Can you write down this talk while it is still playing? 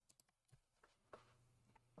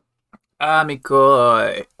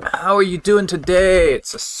Amikoi, how are you doing today?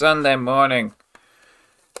 It's a Sunday morning.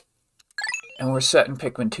 And we're setting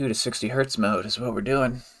Pikmin 2 to 60 Hertz mode is what we're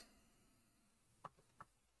doing.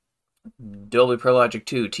 Dolby Pro Logic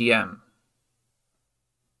 2 TM.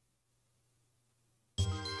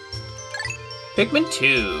 Pikmin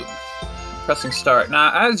 2. Pressing start.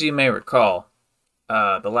 Now, as you may recall,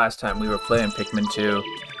 the last time we were playing Pikmin 2,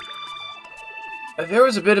 there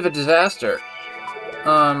was a bit of a disaster.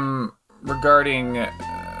 Regarding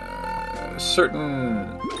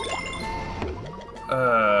certain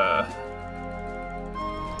I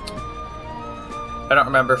don't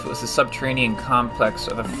remember if it was the subterranean complex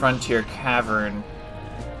or the frontier cavern,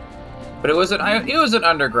 but it was an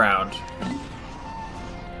underground.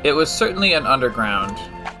 It was certainly an underground,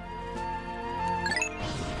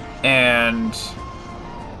 and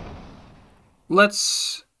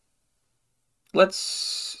let's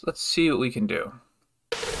see what we can do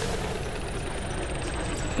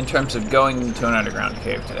in terms of going to an underground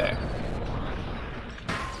cave today.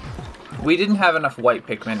 We didn't have enough white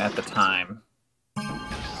Pikmin at the time.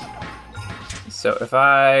 So if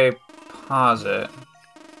I pause it,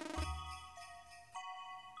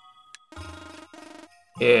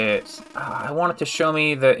 I want it to show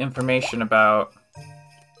me the information about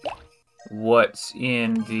what's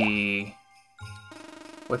in the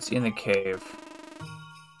cave.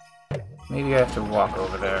 Maybe I have to walk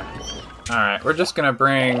over there. Alright, we're just gonna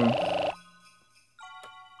bring...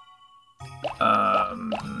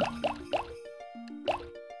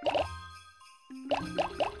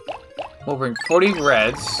 we'll bring 40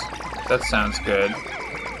 reds. That sounds good.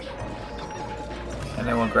 And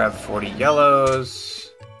then we'll grab 40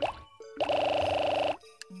 yellows.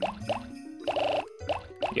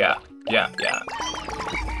 Yeah.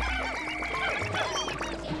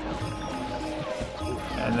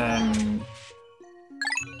 And then...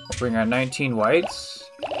 we'll bring our 19 whites.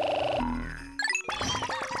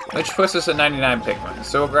 Which puts us at 99 Pikmin.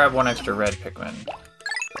 So we'll grab one extra red Pikmin.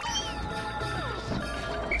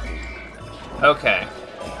 Okay.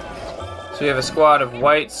 So we have a squad of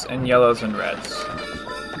whites and yellows and reds.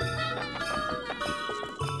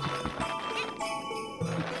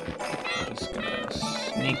 Just gonna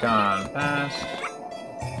sneak on past.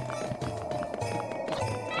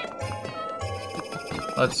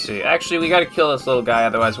 Let's see. Actually, we gotta kill this little guy,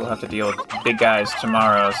 otherwise we'll have to deal with big guys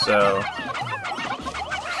tomorrow, so...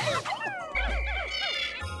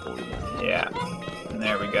 yeah. And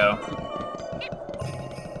there we go.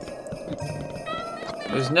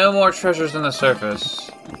 There's no more treasures on the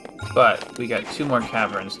surface, but we got 2 more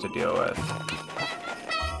caverns to deal with.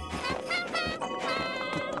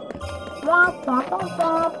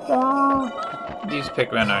 These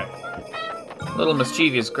Pikmin are little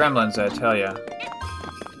mischievous gremlins, I tell ya.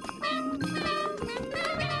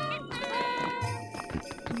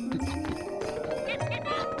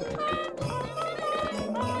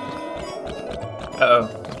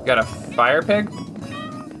 Uh-oh, got a fire pig?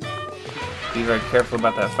 Be very careful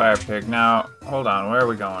about that fire pig. Now, hold on, where are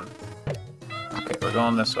we going? Okay, we're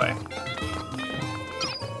going this way.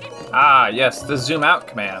 Ah, yes, the zoom out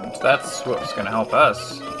command. That's what's going to help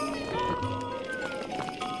us.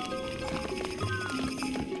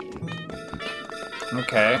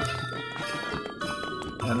 Okay.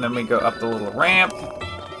 And then we go up the little ramp.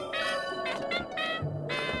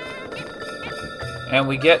 And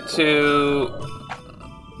we get to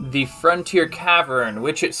the Frontier Cavern,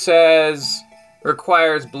 which it says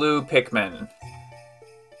requires blue Pikmin.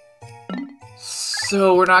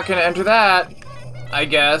 So we're not going to enter that, I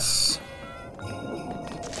guess.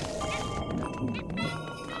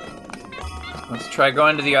 Let's try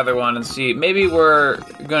going to the other one and see. Maybe we're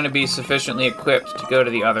going to be sufficiently equipped to go to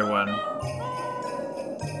the other one.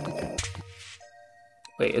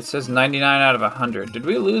 Wait, it says 99 out of 100. Did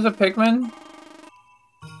we lose a Pikmin?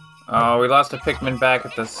 Oh, we lost a Pikmin back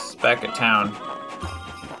at town.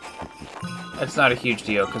 It's not a huge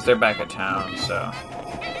deal, because they're back at town, so...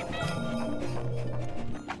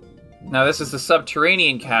 Now this is the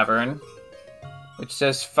Subterranean Cavern, which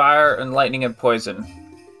says Fire and Lightning and Poison.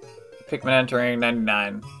 Pikmin entering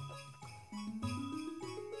 99.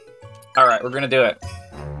 Alright, we're gonna do it.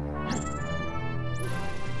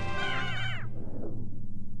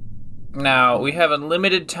 Now, we have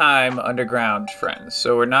unlimited time underground, friends,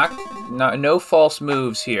 so we're no false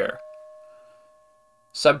moves here.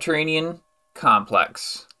 Subterranean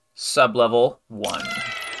Complex. Sublevel 1.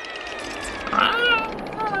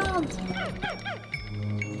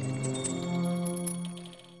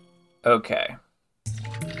 Okay.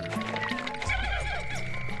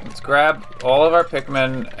 Let's grab all of our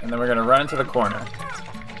Pikmin, and then we're gonna run into the corner.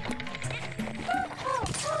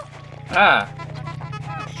 Ah.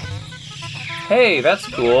 Hey, that's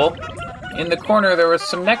cool. In the corner, there was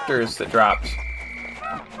some nectars that dropped.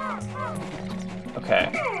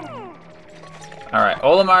 Okay. Alright,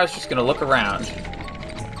 Olimar's just gonna look around.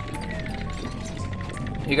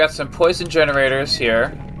 You got some poison generators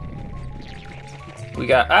here. We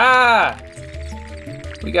got... Ah!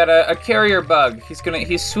 We got a carrier bug. He's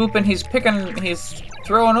swooping, he's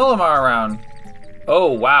throwing Olimar around.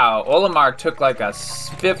 Oh, wow. Olimar took like a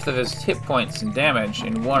fifth of his hit points in damage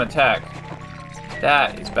in one attack.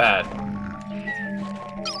 That is bad.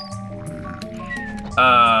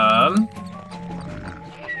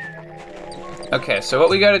 Okay, so what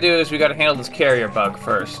we gotta do is we gotta handle this carrier bug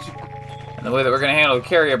first. And the way that we're gonna handle the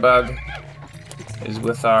carrier bug is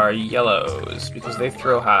with our yellows, because they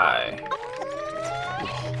throw high.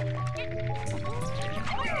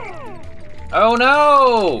 Oh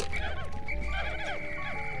no!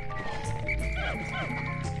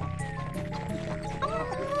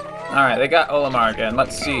 Alright, they got Olimar again.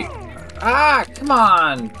 Let's see. Ah, come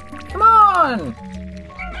on! Come on!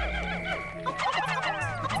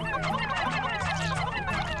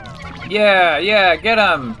 Yeah, get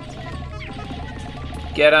him!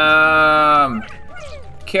 Get him!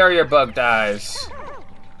 Carrier bug dies.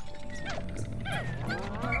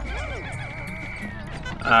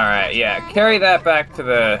 Alright, yeah, carry that back to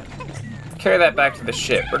the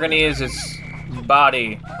ship. We're gonna use its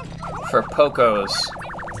body for Pocos.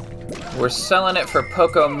 We're selling it for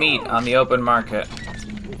Poco meat on the open market.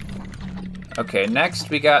 Okay, next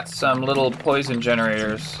we got some little poison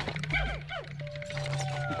generators.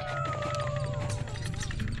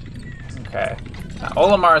 Okay. Now,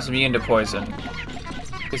 Olimar is immune to poison,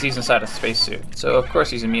 because he's inside a spacesuit. So, of course,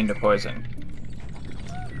 he's immune to poison.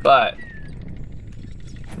 But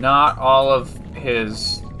not all of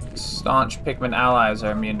his staunch Pikmin allies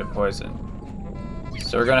are immune to poison.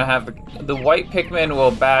 So we're gonna have the white Pikmin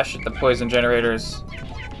will bash at the poison generators.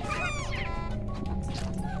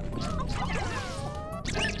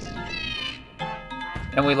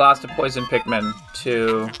 And we lost a poison Pikmin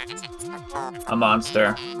to a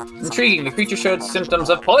monster. Intriguing, the creature showed symptoms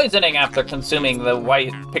of poisoning after consuming the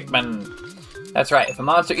white Pikmin. That's right, if a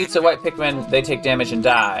monster eats a white Pikmin, they take damage and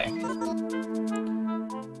die.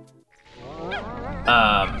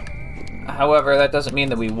 However, that doesn't mean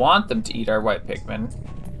that we want them to eat our white Pikmin.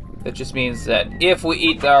 That just means that if we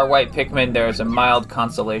eat our white Pikmin, there is a mild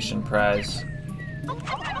consolation prize.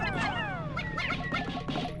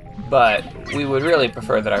 But we would really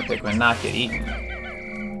prefer that our Pikmin not get eaten.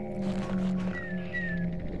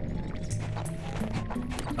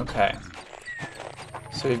 Okay.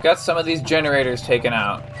 So we've got some of these generators taken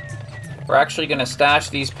out. We're actually going to stash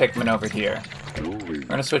these Pikmin over here. We're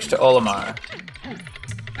going to switch to Olimar.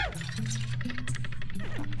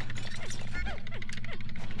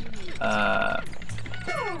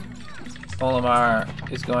 Olimar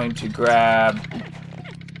is going to grab,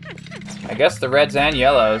 I guess, the reds and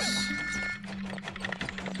yellows.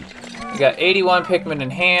 We got 81 Pikmin in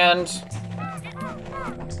hand.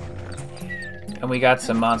 And we got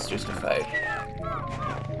some monsters to fight.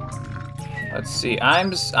 Let's see,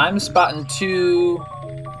 I'm spotting two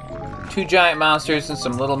giant monsters and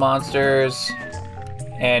some little monsters.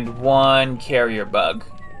 And one carrier bug.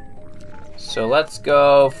 So let's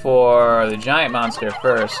go for the giant monster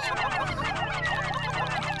first.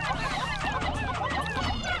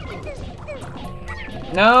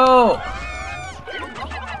 No!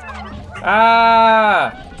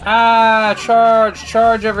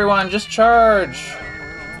 Charge everyone, just charge!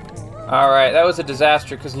 Alright, that was a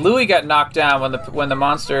disaster, because Louie got knocked down when the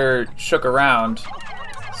monster shook around.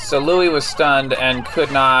 So Louie was stunned and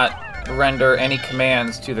could not render any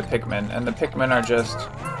commands to the Pikmin, and the Pikmin are just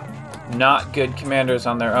not good commanders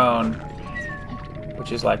on their own,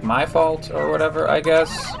 which is like my fault or whatever, I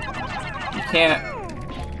guess. You can't...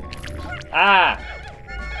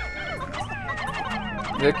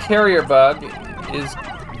 The carrier bug is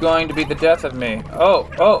going to be the death of me. Oh!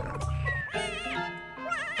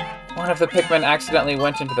 One of the Pikmin accidentally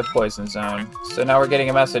went into the poison zone, so now we're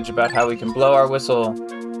getting a message about how we can blow our whistle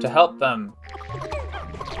to help them.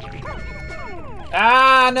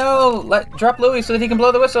 No! Drop Louie so that he can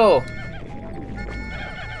blow the whistle!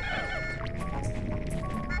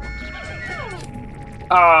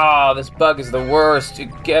 This bug is the worst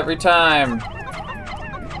every time.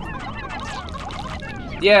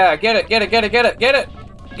 Yeah, get it!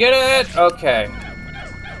 Okay.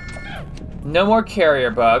 No more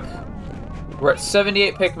carrier bug. We're at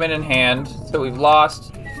 78 Pikmin in hand, so we've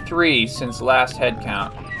lost 3 since last head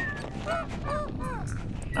count.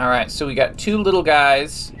 Alright, so we got 2 little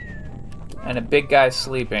guys and a big guy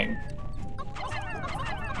sleeping.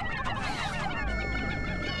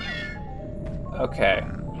 Okay.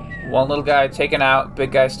 One little guy taken out,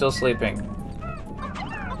 big guy still sleeping.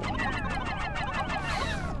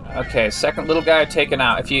 Okay, second little guy taken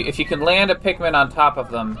out. If you can land a Pikmin on top of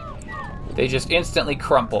them, they just instantly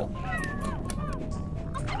crumple.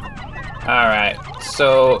 Alright,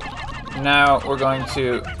 so now we're going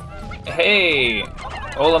to... Hey!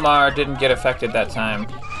 Olimar didn't get affected that time.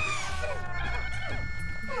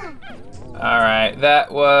 Alright,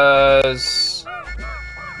 that was...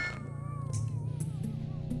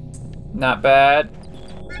 not bad.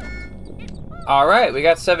 Alright, we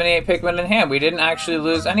got 78 Pikmin in hand. We didn't actually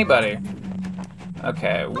lose anybody.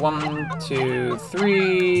 Okay, 1, 2,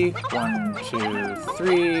 3. 1, 2,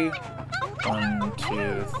 3. 1,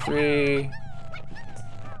 2, 3.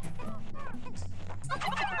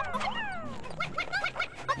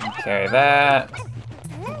 Okay, that.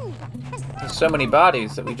 There's so many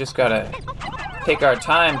bodies that we just gotta take our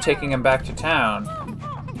time taking them back to town.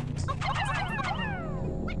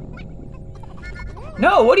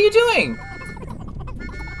 No, what are you doing?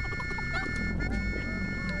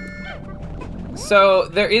 So,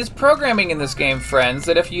 there is programming in this game, friends,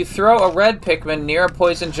 that if you throw a red Pikmin near a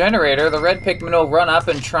poison generator, the red Pikmin will run up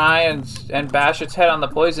and try and bash its head on the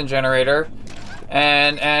poison generator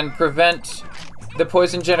and prevent the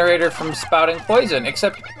poison generator from spouting poison,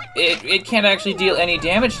 except it can't actually deal any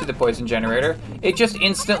damage to the poison generator. It just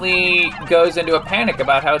instantly goes into a panic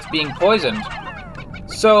about how it's being poisoned.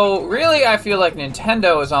 So, really, I feel like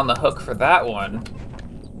Nintendo is on the hook for that one.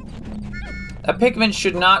 A Pikmin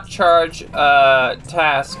should not charge a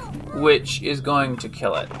task which is going to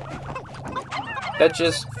kill it. That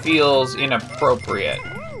just feels inappropriate.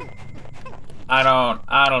 I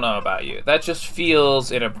don't know about you. That just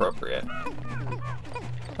feels inappropriate.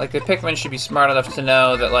 Like, the Pikmin should be smart enough to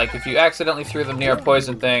know that, like, if you accidentally threw them near a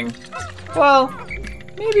poison thing, well,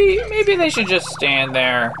 maybe they should just stand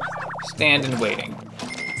there, stand in waiting.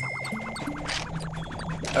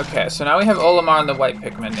 Okay, so now we have Olimar and the white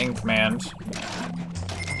Pikmin in command.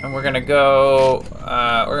 And we're gonna go,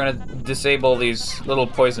 we're gonna disable these little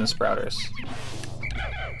poison sprouters.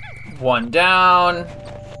 One down.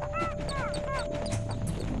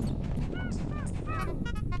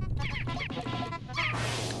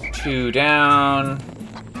 Two down.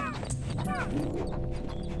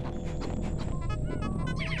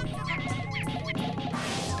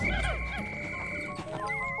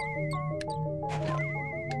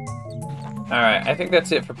 Alright, I think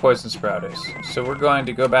that's it for poison sprouters. So we're going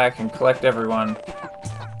to go back and collect everyone.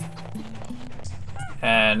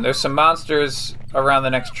 And there's some monsters around the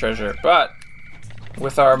next treasure, but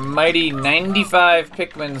with our mighty 95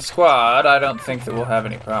 Pikmin squad, I don't think that we'll have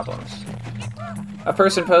any problems. A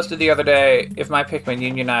person posted the other day, if my Pikmin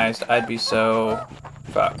unionized, I'd be so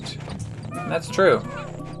fucked. And that's true.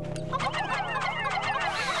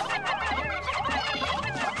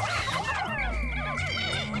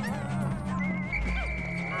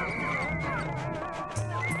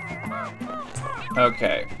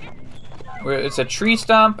 Okay. It's a tree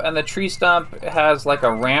stump, and the tree stump has like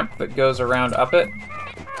a ramp that goes around up it.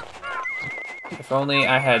 If only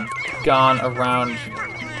I had gone around...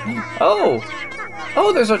 Oh!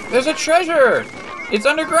 Oh, there's a treasure! It's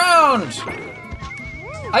underground!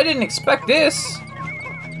 I didn't expect this!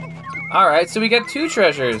 Alright, so we get 2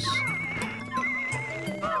 treasures.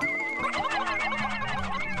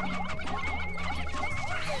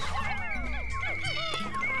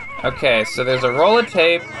 Okay, so there's a roll of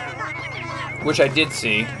tape, which I did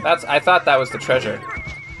see. I thought that was the treasure.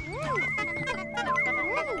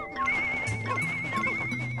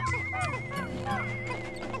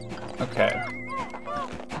 Okay.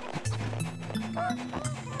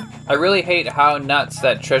 I really hate how nuts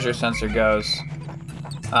that treasure sensor goes.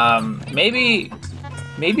 Maybe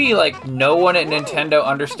like no one at Nintendo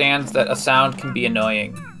understands that a sound can be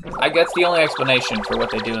annoying. I guess the only explanation for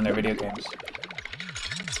what they do in their video games.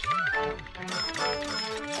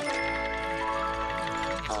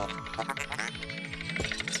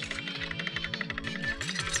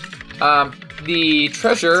 The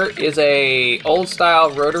treasure is a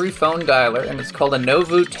old-style rotary phone dialer, and it's called a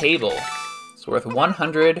Novu Table. It's worth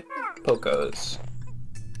 100 Pokos.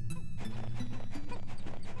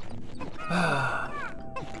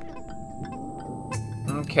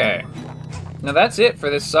 Okay. Now that's it for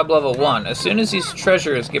this sub-level 1. As soon as these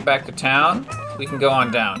treasures get back to town, we can go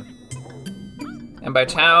on down. And by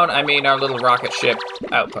town, I mean our little rocket ship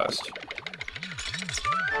outpost.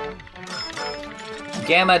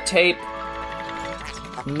 Gamma tape.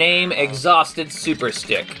 Name exhausted super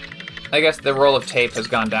stick. I guess the roll of tape has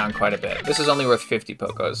gone down quite a bit. This is only worth 50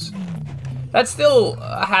 Pokos. That's still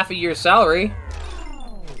a half a year's salary.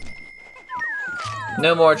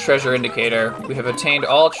 No more treasure indicator. We have attained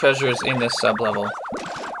all treasures in this sub-level.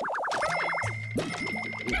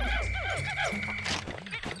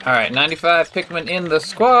 Alright, 95 Pikmin in the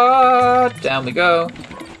squad! Down we go.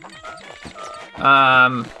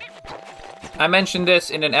 I mentioned this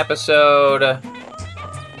in an episode...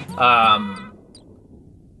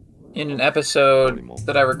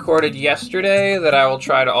 that I recorded yesterday that I will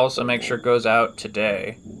try to also make sure goes out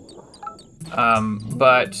today.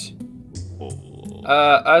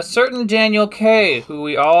 A certain Daniel K, who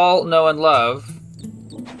we all know and love,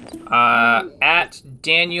 at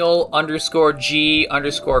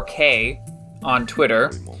Daniel_G_K on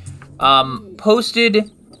Twitter,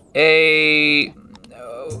 posted a,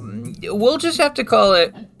 we'll just have to call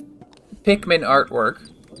it Pikmin artwork.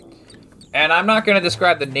 And I'm not going to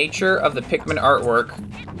describe the nature of the Pikmin artwork,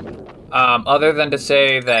 other than to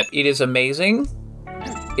say that it is amazing.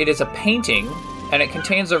 It is a painting, and it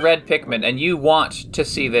contains a red Pikmin, and you want to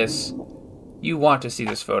see this. You want to see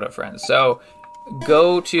this photo, friends. So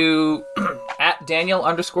go to at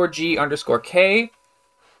Daniel_G_K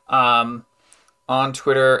on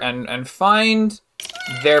Twitter and find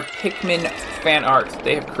their Pikmin fan art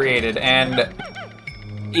they have created. And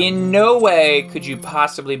in no way could you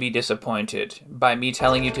possibly be disappointed by me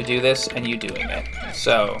telling you to do this and you doing it.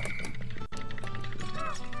 So,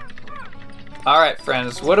 all right,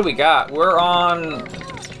 friends, what do we got? We're on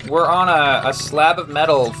a slab of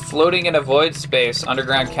metal floating in a void space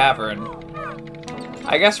underground cavern.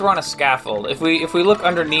 I guess we're on a scaffold. If we look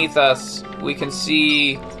underneath us, we can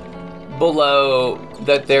see below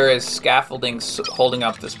that there is scaffolding holding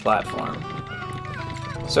up this platform.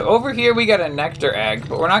 So over here we got a nectar egg,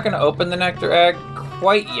 but we're not going to open the nectar egg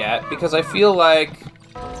quite yet because I feel like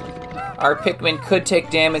our Pikmin could take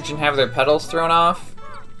damage and have their petals thrown off.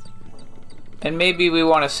 And maybe we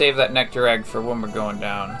want to save that nectar egg for when we're going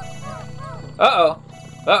down.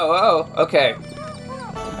 Uh-oh, okay.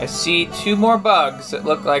 I see two more bugs that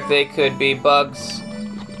look like they could be bugs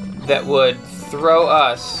that would throw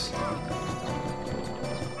us.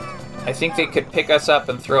 I think they could pick us up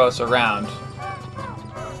and throw us around.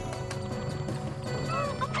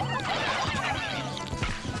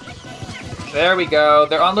 There we go.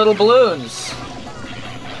 They're on little balloons.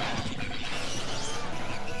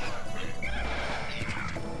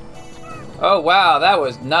 Oh, wow, that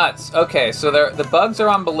was nuts. Okay, so the bugs are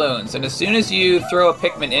on balloons, and as soon as you throw a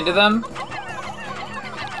Pikmin into them,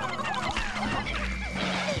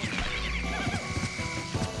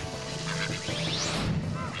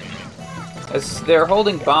 as they're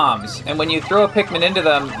holding bombs, and when you throw a Pikmin into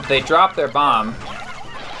them, they drop their bomb.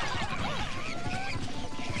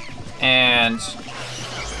 And...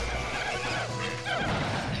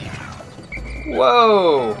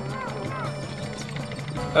 whoa!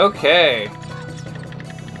 Okay.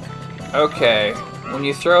 When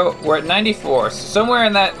you throw... we're at 94. Somewhere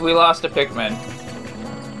in that, we lost a Pikmin.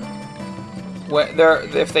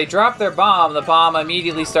 If they drop their bomb, the bomb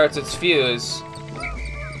immediately starts its fuse.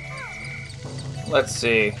 Let's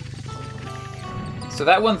see. So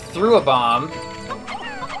that one threw a bomb.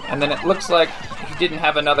 And then it looks like he didn't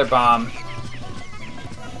have another bomb.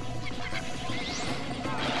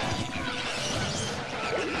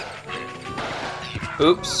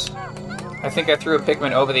 Oops. I think I threw a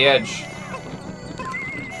Pikmin over the edge.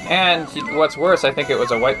 And what's worse, I think it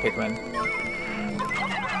was a white Pikmin.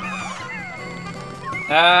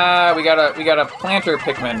 Ah, we got a planter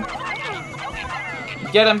Pikmin.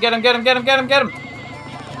 Get him!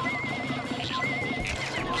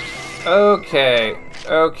 Okay.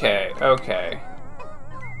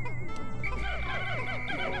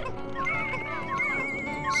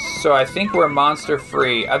 So I think we're monster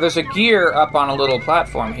free. There's a gear up on a little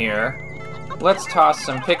platform here. Let's toss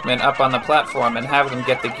some Pikmin up on the platform and have them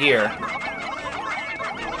get the gear.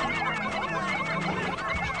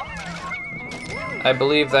 I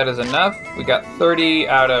believe that is enough. We got 30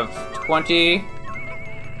 out of 20.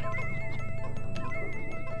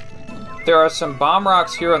 There are some bomb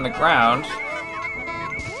rocks here on the ground.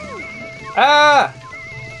 Ah!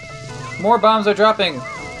 More bombs are dropping.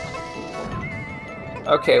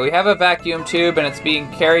 Okay, we have a vacuum tube and it's being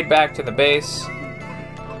carried back to the base.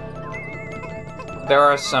 There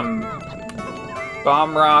are some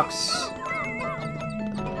bomb rocks.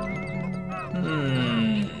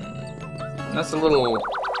 That's a little...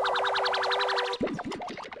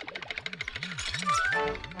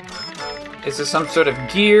 Is this some sort of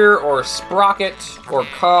gear or sprocket or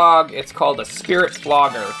cog? It's called a spirit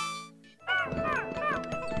flogger.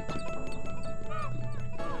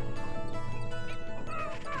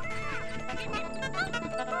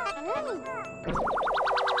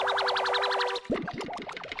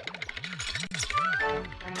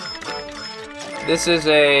 This is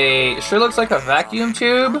it sure looks like a vacuum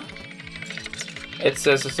tube. It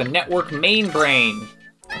says it's a network main brain.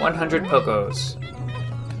 100 Pokos.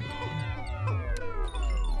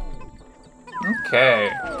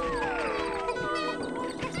 Okay.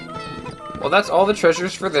 Well, that's all the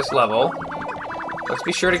treasures for this level. Let's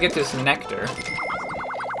be sure to get this nectar.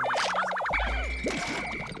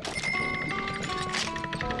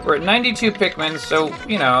 We're at 92 Pikmin, so,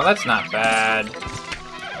 you know, that's not bad.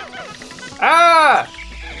 Ah!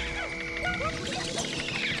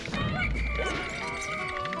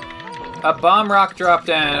 A bomb rock dropped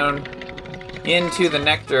down into the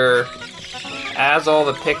nectar as all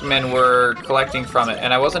the Pikmin were collecting from it,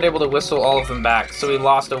 and I wasn't able to whistle all of them back, so we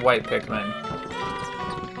lost a white Pikmin.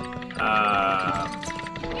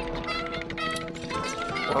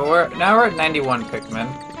 Well, now we're at 91 Pikmin.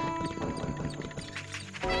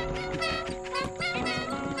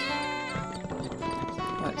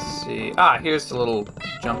 Let's see. Ah, here's the little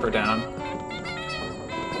jumper down.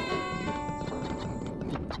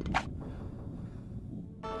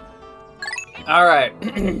 Alright.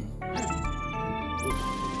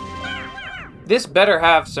 This better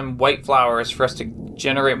have some white flowers for us to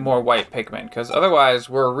generate more white Pikmin, because otherwise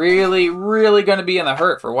we're really, really going to be in the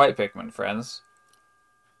hurt for white Pikmin, friends.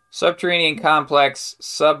 Subterranean Complex,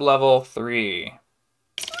 sub-level 3.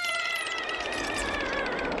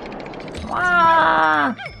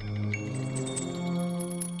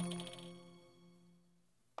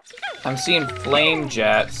 I'm seeing flame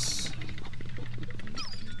jets.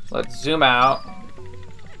 Let's zoom out.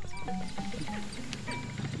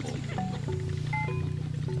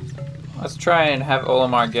 Let's try and have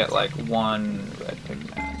Olimar get like one red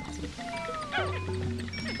Pikmin.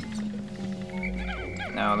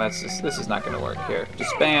 No, this is not going to work. Here,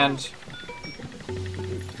 disband.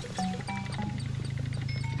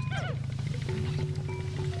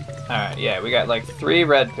 Alright, yeah, we got like 3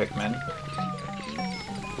 red Pikmin.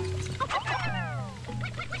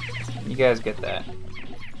 You guys get that.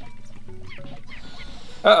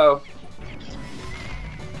 Uh-oh.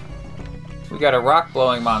 We got a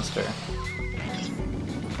rock-blowing monster.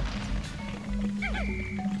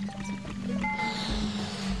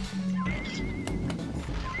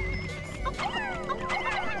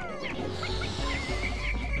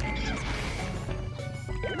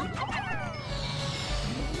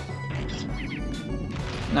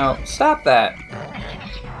 No, stop that.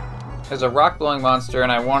 There's a rock-blowing monster,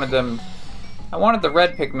 and I wanted the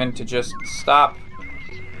red Pikmin to just stop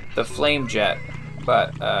the flame jet,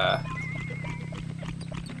 but,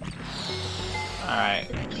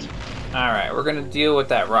 Alright, we're gonna deal with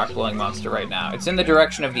that rock-blowing monster right now. It's in the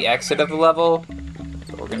direction of the exit of the level,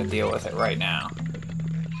 but we're gonna deal with it right now.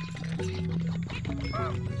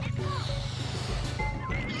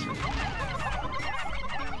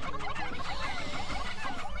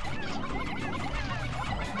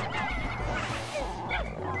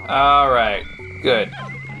 Alright, good.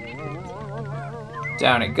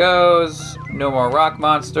 Down it goes. No more rock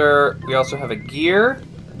monster. We also have a gear.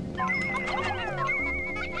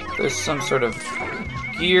 There's some sort of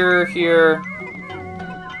gear here.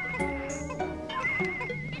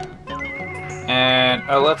 And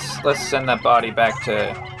oh, let's send that body back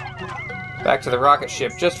to the rocket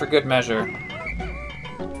ship just for good measure.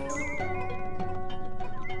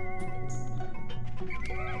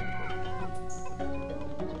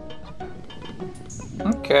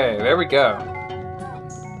 Okay, there we go.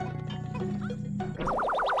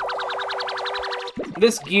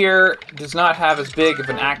 This gear does not have as big of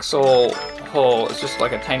an axle hole. It's just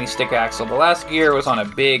like a tiny stick axle. The last gear was on a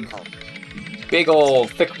big old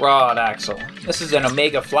thick rod axle. This is an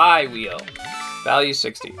Omega flywheel. Value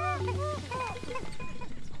 60.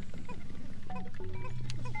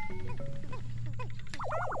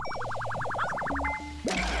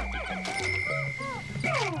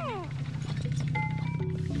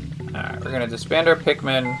 Alright, we're gonna disband our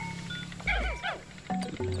Pikmin.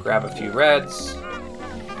 Grab a few reds.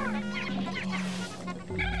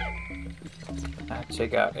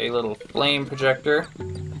 Take out a little flame projector.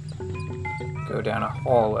 Go down a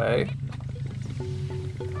hallway.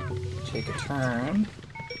 Take a turn.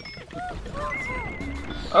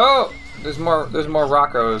 Oh! There's more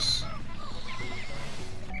Rockos.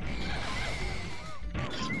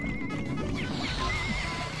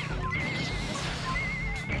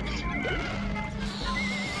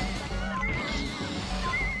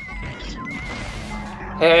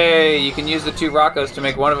 Hey, you can use the 2 Rockos to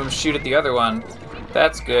make one of them shoot at the other one.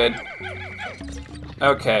 That's good.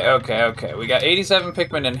 Okay. We got 87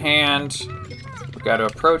 Pikmin in hand. We've got to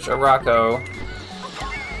approach a Rocko.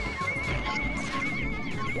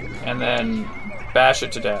 And then bash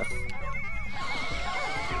it to death.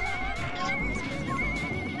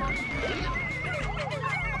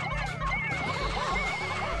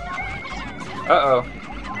 Uh-oh.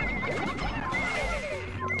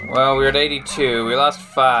 Well, we're at 82. We lost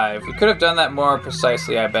 5. We could have done that more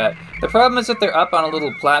precisely, I bet. The problem is that they're up on a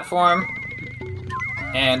little platform,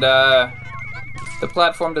 and the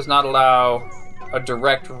platform does not allow a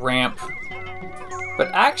direct ramp.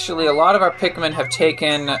 But actually, a lot of our Pikmin have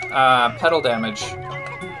taken pedal damage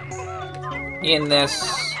in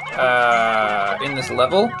this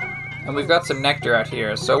level, and we've got some nectar out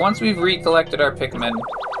here. So once we've recollected our Pikmin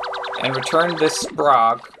and returned this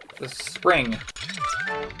spring,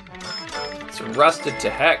 it's rusted to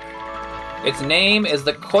heck. Its name is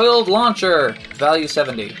the Coiled Launcher, value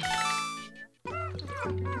 70.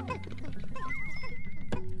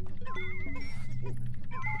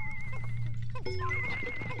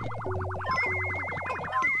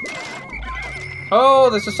 Oh,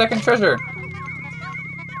 there's a second treasure.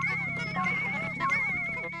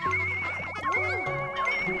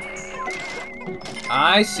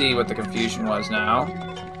 I see what the confusion was now.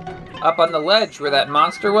 Up on the ledge where that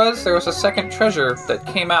monster was, there was a second treasure that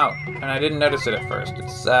came out, and I didn't notice it at first.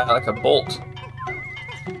 It's like a bolt.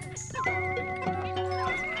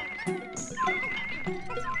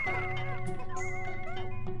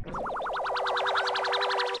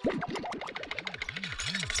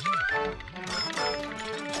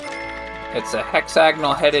 It's a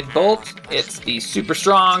hexagonal-headed bolt. It's the super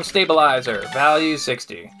strong stabilizer, value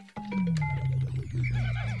 60.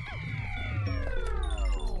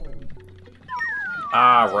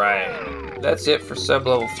 Alright, that's it for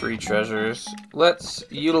sub-level 3 treasures. Let's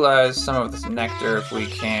utilize some of this nectar if we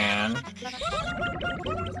can.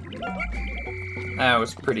 That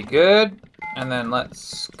was pretty good. And then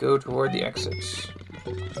let's go toward the exit.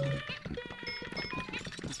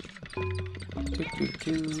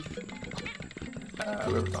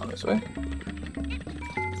 We're going this way.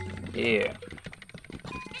 Yeah.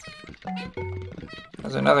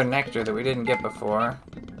 There's another nectar that we didn't get before.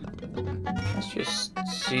 Let's just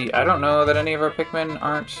see. I don't know that any of our Pikmin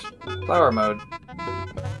aren't flower mode.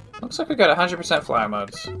 Looks like we got 100% flower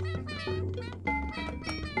modes.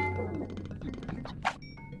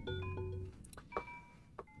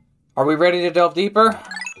 Are we ready to delve deeper?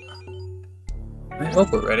 I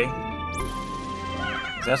hope we're ready.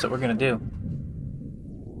 'Cause that's what we're gonna do.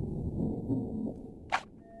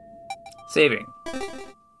 Saving.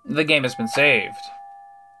 The game has been saved.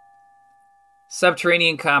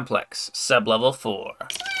 Subterranean Complex, sub-level 4.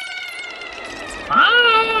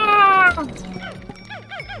 Ah!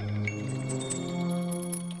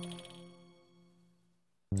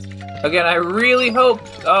 Again, I really hope...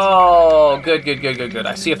 Oh, good.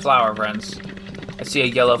 I see a flower, friends. I see a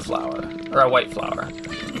yellow flower. Or a white flower.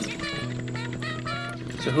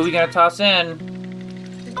 So who are we gonna toss in?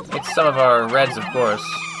 It's some of our reds, of course.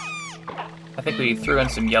 I think we threw in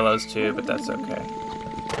some yellows too, but that's okay.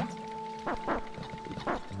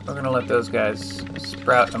 We're gonna let those guys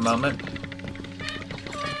sprout a moment.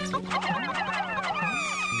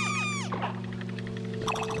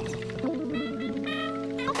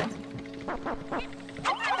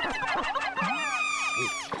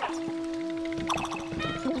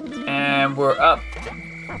 And we're up.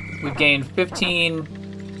 We've gained 15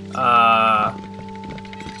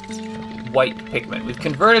 white Pikmin. We've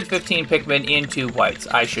converted 15 Pikmin into whites,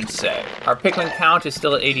 I should say. Our Pikmin count is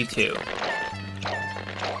still at 82.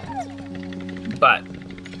 But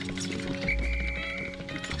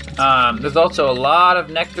there's also a lot of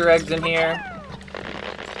nectar eggs in here.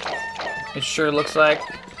 It sure looks like.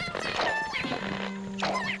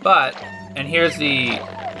 But, and here's the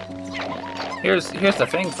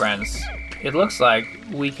thing, friends. It looks like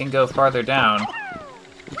we can go farther down.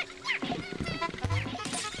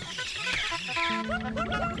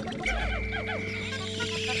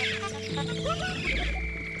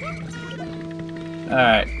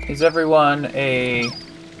 Alright, is everyone a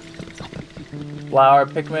flower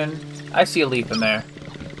Pikmin? I see a leaf in there.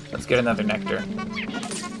 Let's get another nectar.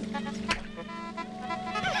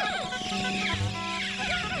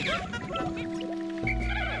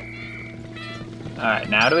 Alright,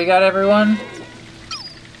 now do we got everyone?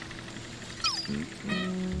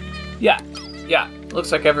 Yeah,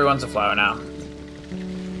 looks like everyone's a flower now.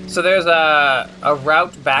 So there's a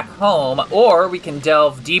route back home, or we can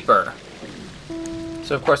delve deeper.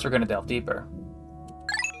 So of course we're going to delve deeper.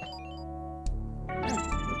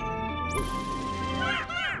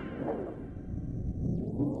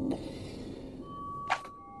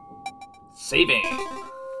 Saving.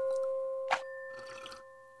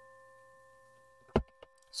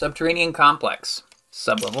 Subterranean Complex,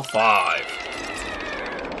 sub-level 5.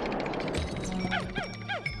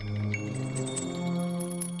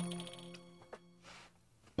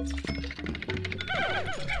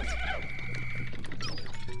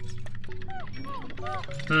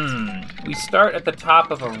 We start at the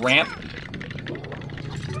top of a ramp.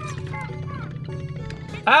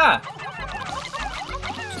 Ah!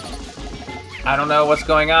 I don't know what's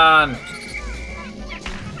going on.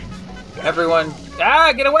 Everyone...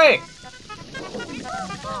 Ah, get away!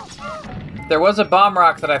 There was a bomb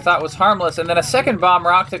rock that I thought was harmless, and then a second bomb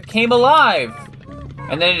rock that came alive!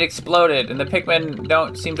 And then it exploded, and the Pikmin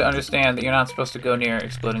don't seem to understand that you're not supposed to go near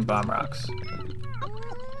exploding bomb rocks.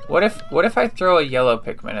 What if I throw a yellow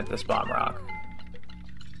Pikmin at this bomb rock?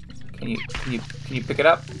 Can you pick it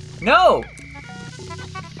up? No!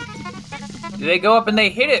 They go up and they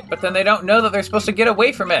hit it, but then they don't know that they're supposed to get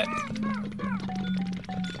away from it.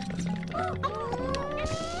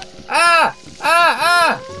 Ah!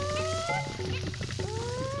 Ah! Ah!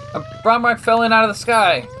 A bomb rock fell in out of the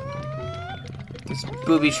sky. There's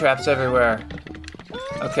booby traps everywhere.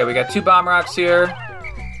 Okay, we got 2 bomb rocks here.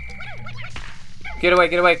 Get away,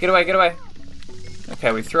 get away, get away, get away.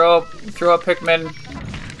 Okay, we throw a Pikmin.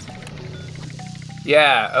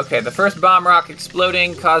 Yeah, okay, the first bomb rock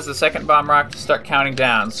exploding caused the second bomb rock to start counting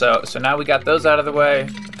down. So now we got those out of the way.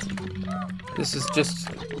 This is just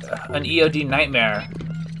an EOD nightmare.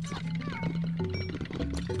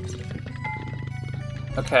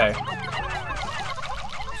 Okay.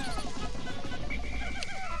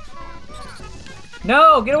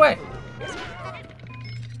 No, get away!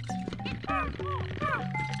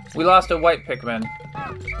 We lost a white Pikmin.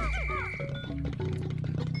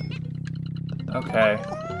 Okay.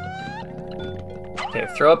 Okay,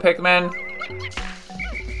 throw a Pikmin.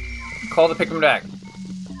 Call the Pikmin back.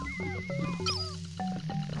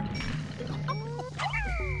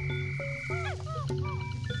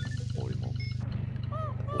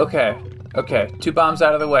 Okay, okay, 2 bombs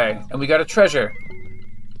out of the way, and we got a treasure.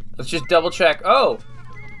 Let's just double check. Oh!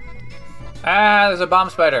 Ah, there's a bomb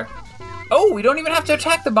spider. Oh, we don't even have to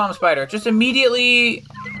attack the bomb spider. Just immediately,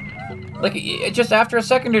 like, just after a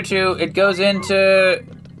second or two, it goes into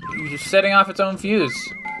setting off its own fuse.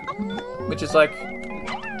 Which is, like,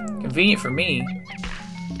 convenient for me.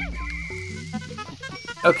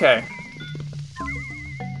 Okay.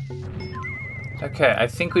 Okay, I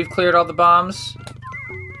think we've cleared all the bombs.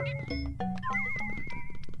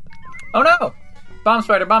 Oh no! Bomb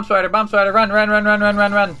spider, bomb spider, bomb spider, run, run, run, run, run,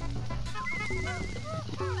 run, run.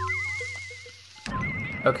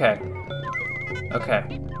 Okay. Okay.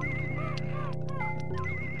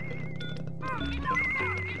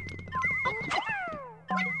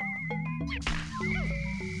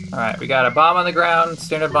 Alright, we got a bomb on the ground,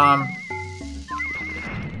 standard bomb.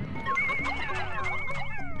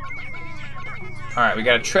 Alright, we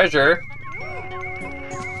got a treasure.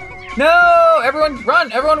 No! Everyone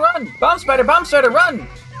run! Everyone run! Bomb spider, run!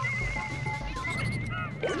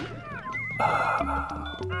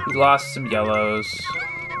 We lost some yellows.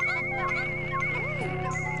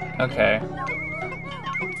 Okay.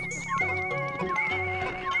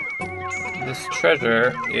 This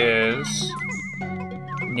treasure is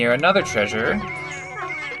near another treasure.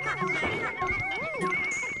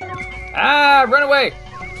 Ah! Run away!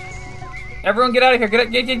 Everyone get out of here!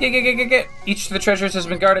 Get! Each of the treasures has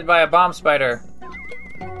been guarded by a bomb spider.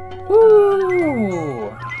 Woo!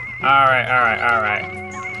 Alright.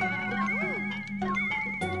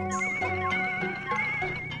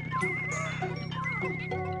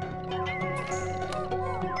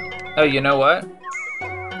 Oh, you know what?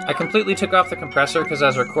 I completely took off the compressor because I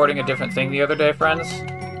was recording a different thing the other day, friends.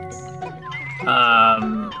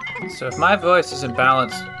 So if my voice isn't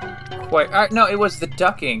balanced quite... no, it was the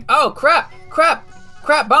ducking. Oh, crap!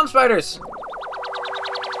 Bomb spiders!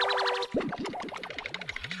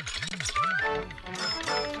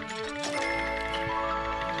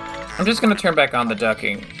 I'm just gonna turn back on the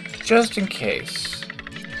ducking, just in case.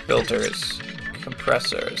 Filters,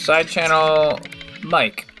 compressor, side channel,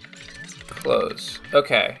 mic, close.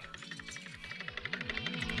 Okay.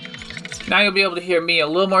 Now you'll be able to hear me a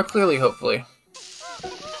little more clearly, hopefully.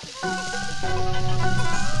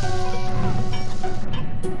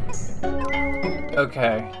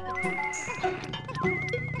 Okay.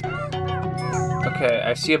 Okay,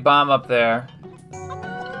 I see a bomb up there.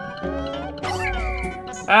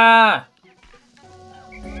 Ah!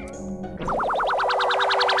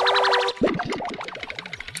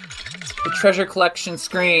 The treasure collection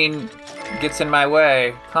screen gets in my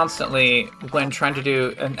way constantly when trying to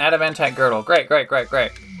do an adamantite girdle. Great.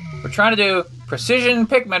 We're trying to do precision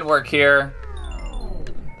Pikmin work here,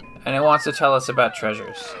 and it wants to tell us about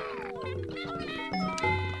treasures.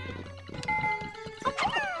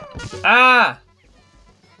 Ah!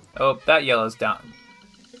 Oh, that yellow's down.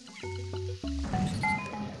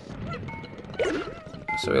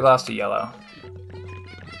 So we lost a yellow.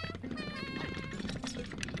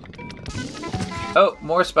 Oh,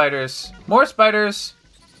 more spiders. More spiders!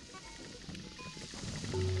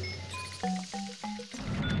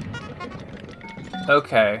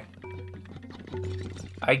 Okay.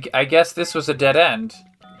 I guess this was a dead end.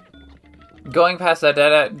 Going past that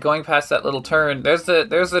dead end, going past that little turn, there's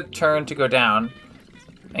the turn to go down.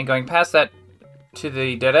 And going past that to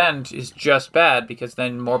the dead end is just bad because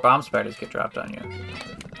then more bomb spiders get dropped on you.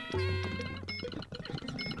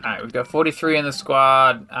 Alright, we've got 43 in the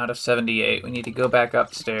squad out of 78. We need to go back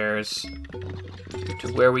upstairs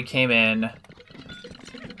to where we came in.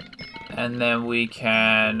 And then we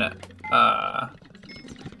can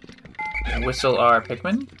whistle our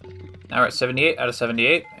Pikmin. Now we're at 78 out of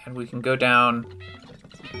 78, and we can go down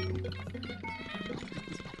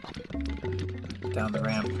the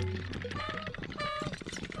ramp.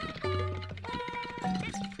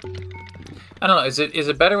 I don't know. Is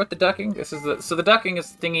it better with the ducking? So the ducking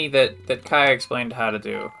is the thingy that Kaya explained how to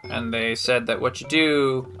do, and they said that what you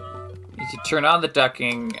do is you turn on the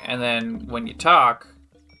ducking, and then when you talk,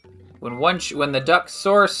 when the duck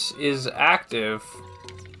source is active,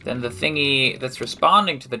 then the thingy that's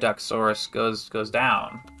responding to the duck source goes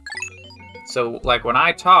down. So like when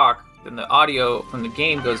I talk, then the audio from the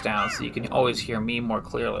game goes down, so you can always hear me more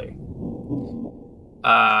clearly.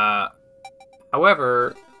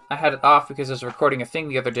 However, I had it off because I was recording a thing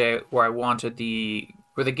the other day where I wanted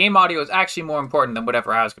where the game audio is actually more important than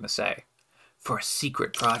whatever I was going to say. For a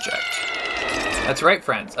secret project. That's right,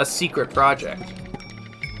 friends, a secret project.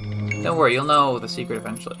 Don't worry, you'll know the secret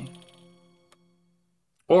eventually.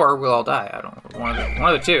 Or we'll all die. I don't know. One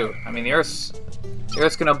of the two. I mean, the Earth's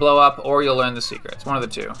gonna blow up, or you'll learn the secrets. One of the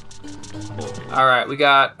two. All right, we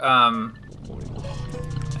got. I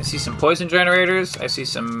see some poison generators. I see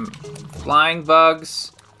some flying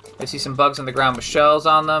bugs. I see some bugs on the ground with shells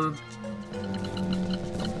on them.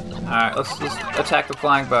 All right, let's attack the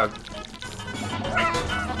flying bug.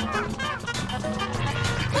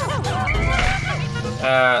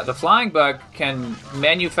 The flying bug can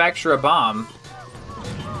manufacture a bomb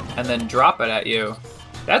and then drop it at you.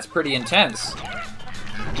 That's pretty intense.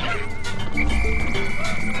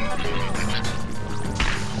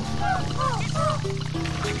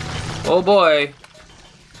 Oh boy.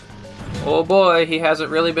 Oh boy, he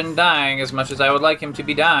hasn't really been dying as much as I would like him to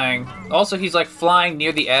be dying. Also, he's like flying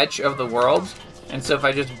near the edge of the world, and so if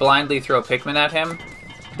I just blindly throw Pikmin at him,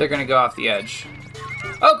 they're gonna go off the edge.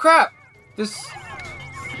 Oh crap!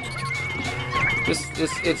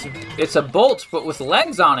 It's a bolt, but with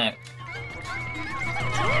legs on it.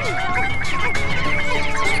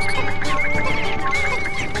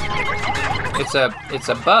 It's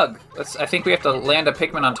a bug. I think we have to land a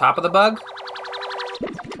Pikmin on top of the bug.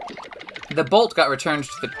 The bolt got returned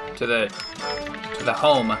to the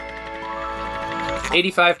home.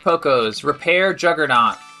 85 Pokos. Repair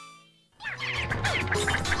Juggernaut.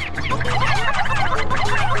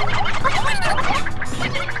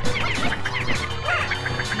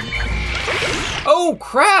 Oh,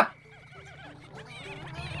 crap!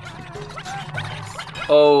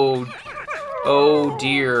 Oh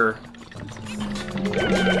dear.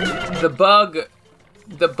 The bug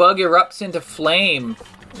erupts into flame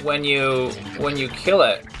when you kill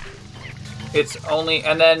it. It's only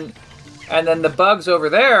and then the bugs over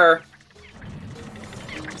there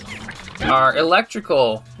are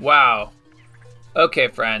electrical. Wow. Okay,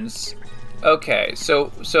 friends. Okay, so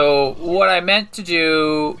what I meant to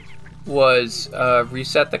do was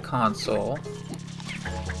reset the console.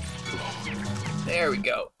 There we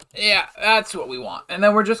go. Yeah, that's what we want. And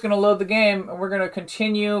then we're just going to load the game, and we're going to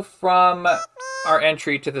continue from our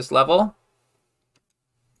entry to this level.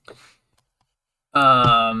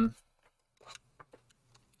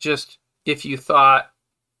 Just if you thought,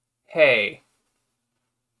 hey,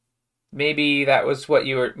 maybe what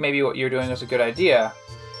you were doing was a good idea,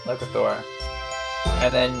 Lecathor,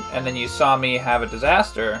 and then you saw me have a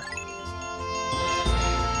disaster,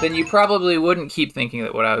 then you probably wouldn't keep thinking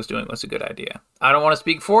that what I was doing was a good idea. I don't want to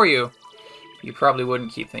speak for you. You probably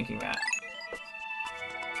wouldn't keep thinking that.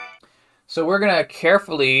 So we're going to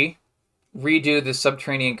carefully redo the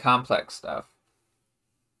subterranean complex stuff.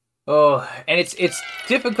 Oh, and it's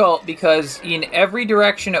difficult because in every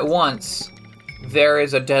direction at once, there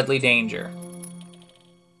is a deadly danger.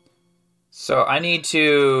 So I need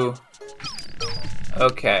to...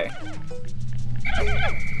 Okay.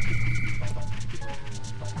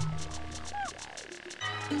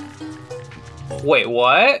 Wait,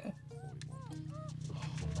 what?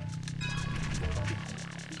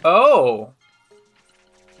 Oh.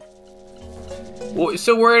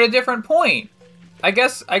 So we're at a different point. I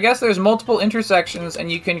guess there's multiple intersections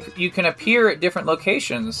and you can appear at different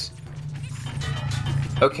locations.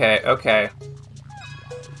 Okay.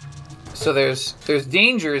 So there's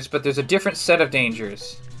dangers, but there's a different set of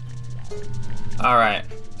dangers. Alright,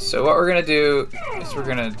 so what we're gonna do is we're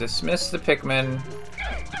gonna dismiss the Pikmin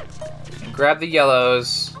and grab the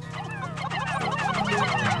yellows.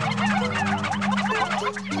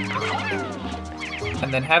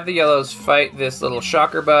 And then have the yellows fight this little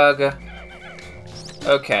shocker bug.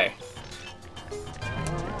 Okay.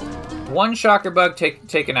 One shocker bug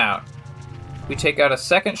taken out. We take out a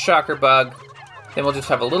second shocker bug, then we'll just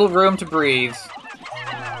have a little room to breathe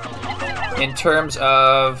in terms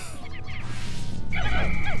of...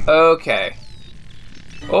 Okay.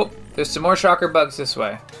 Oh, there's some more shocker bugs this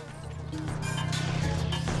way.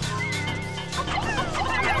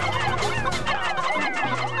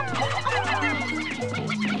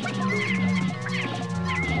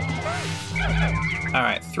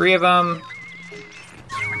 Alright, 3 of them.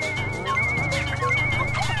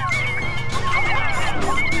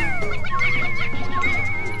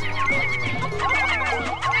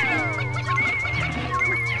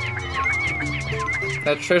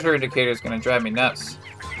 That treasure indicator is going to drive me nuts.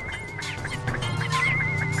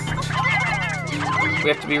 We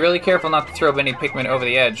have to be really careful not to throw any Pikmin over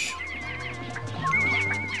the edge.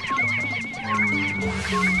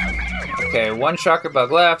 Okay, 1 shocker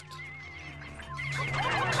bug left.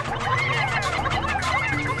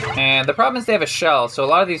 And the problem is they have a shell, so a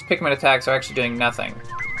lot of these Pikmin attacks are actually doing nothing.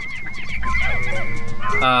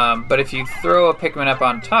 But if you throw a Pikmin up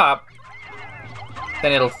on top,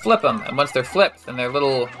 then it'll flip them. And once they're flipped, then their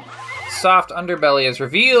little soft underbelly is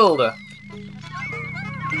revealed.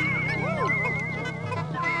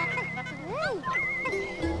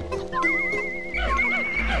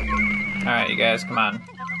 Alright, you guys, come on.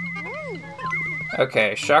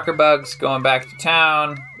 Okay, shocker bugs going back to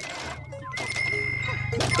town.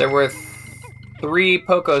 They're worth 3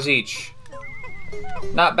 Pokos each.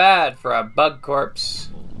 Not bad for a bug corpse.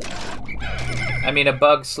 I mean, a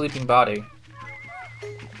bug sleeping body.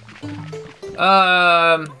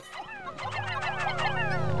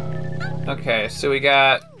 Okay, so we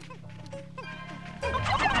got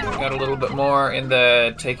a little bit more in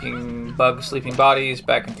the taking bug sleeping bodies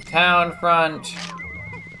back into town front.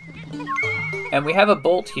 And we have a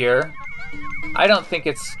bolt here. I don't think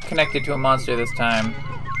it's connected to a monster this time.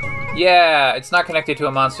 Yeah, it's not connected to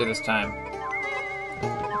a monster this time.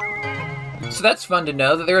 So that's fun to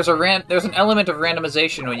know that there's an element of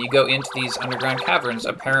randomization when you go into these underground caverns.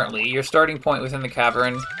 Apparently, your starting point within the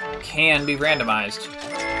cavern can be randomized.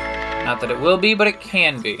 Not that it will be, but it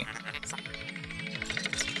can be.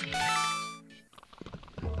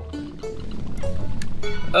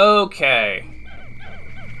 Okay.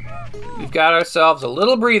 We've got ourselves a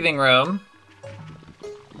little breathing room.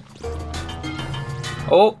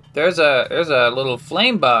 Oh, there's a little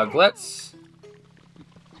flame bug.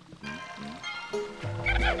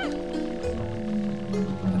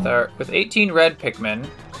 With 18 red Pikmin.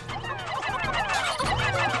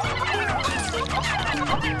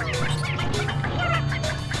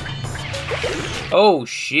 Oh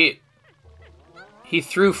shit. He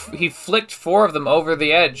flicked 4 of them over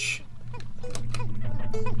the edge.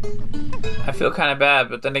 I feel kind of bad,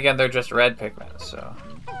 but then again, they're just red Pikmin, so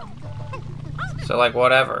like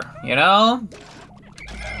whatever, you know?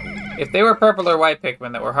 If they were purple or white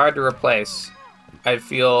Pikmin that were hard to replace, I'd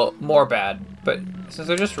feel more bad. But since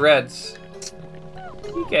they're just reds,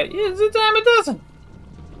 you get it's a dime a dozen.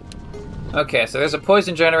 Okay, so there's a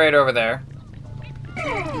poison generator over there.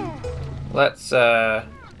 Let's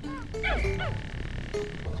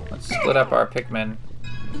split up our Pikmin.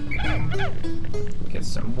 Get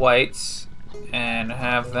some whites and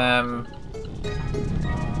have them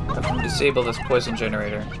disable this poison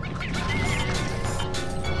generator.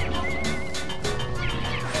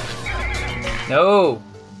 No!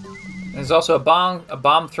 There's also a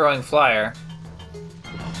bomb throwing flyer.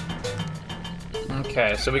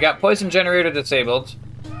 Okay, so we got poison generator disabled.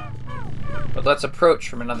 But let's approach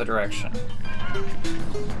from another direction.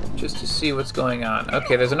 Just to see what's going on.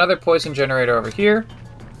 Okay, there's another poison generator over here.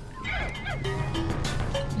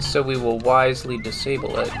 So we will wisely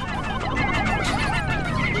disable it.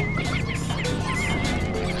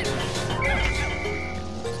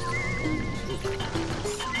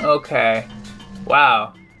 Okay.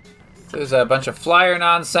 Wow. There's a bunch of flyer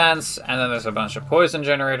nonsense, and then there's a bunch of poison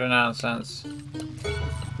generator nonsense.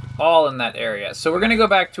 All in that area. So we're going to go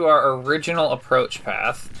back to our original approach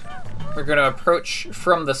path. We're going to approach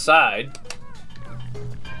from the side.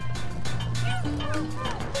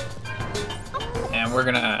 And we're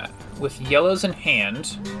going to, with yellows in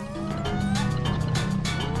hand...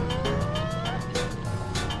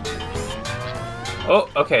 Oh,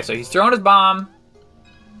 okay, so he's throwing his bomb.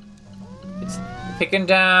 Picking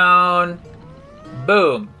down.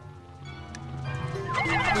 Boom.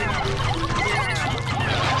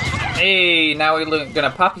 Hey, now we're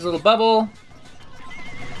gonna pop his little bubble.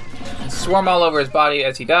 And swarm all over his body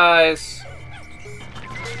as he dies.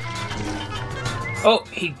 Oh,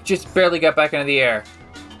 he just barely got back into the air.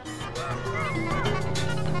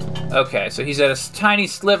 Okay, so he's at a tiny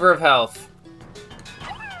sliver of health.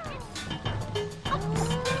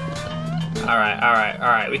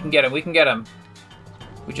 Alright, we can get him,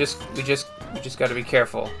 We just gotta be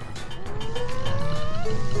careful.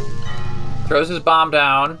 Throws his bomb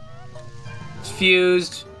down. It's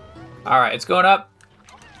fused. Alright, it's going up.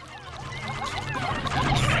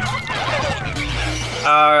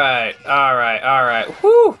 Alright.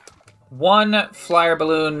 Whew! One flyer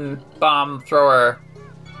balloon bomb thrower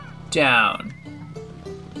down.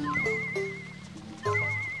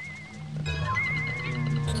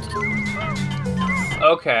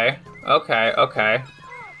 Okay.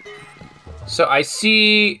 So I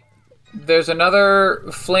see there's another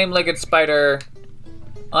flame-legged spider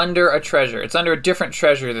under a treasure. It's under a different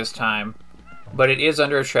treasure this time, but it is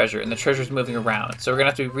under a treasure, and the treasure's moving around. So we're gonna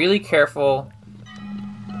have to be really careful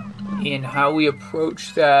in how we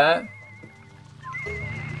approach that.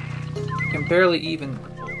 I can barely even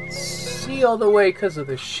see all the way because of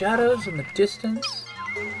the shadows in the distance.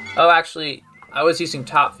 Oh, actually, I was using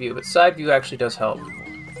top view, but side view actually does help.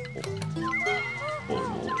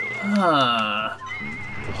 Huh.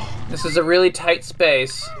 This is a really tight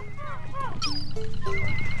space.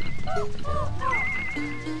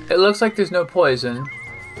 It looks like there's no poison.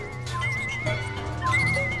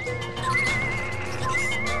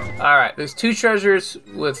 Alright, there's two treasures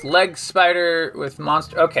with leg spider, with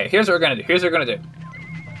monster. Okay, here's what we're gonna do.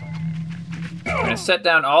 We're gonna set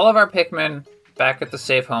down all of our Pikmin back at the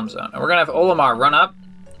safe home zone. And we're gonna have Olimar run up.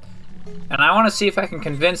 And I wanna see if I can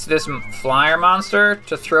convince this flyer monster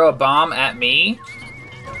to throw a bomb at me.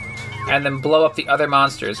 And then blow up the other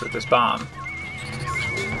monsters with this bomb.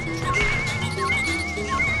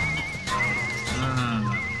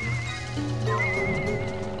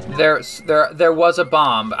 There was a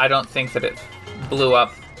bomb. I don't think that it blew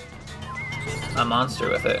up a monster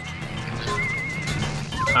with it.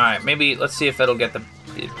 Alright, maybe let's see if it'll get the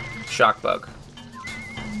shock bug.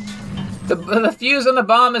 The fuse on the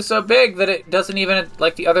bomb is so big that it doesn't even,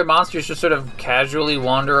 like, the other monsters just sort of casually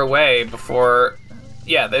wander away before...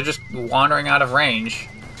 Yeah, they're just wandering out of range.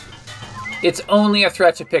 It's only a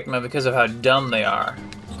threat to Pikmin because of how dumb they are.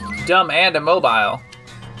 Dumb and immobile.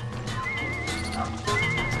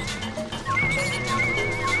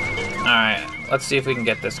 Alright, let's see if we can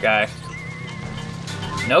get this guy.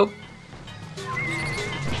 Nope.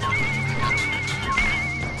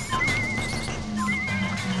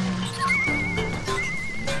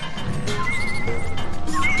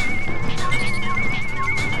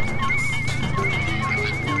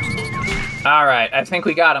 Alright, I think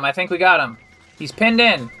we got him. He's pinned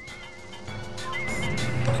in.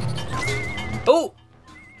 Oh!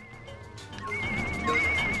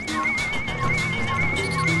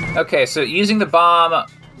 Okay, so using the bomb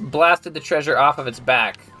blasted the treasure off of its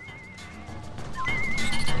back.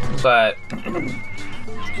 But...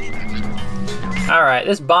 Alright,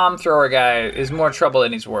 this bomb thrower guy is more trouble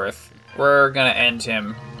than he's worth. We're gonna end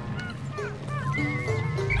him.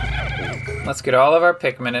 Let's get all of our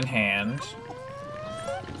Pikmin in hand.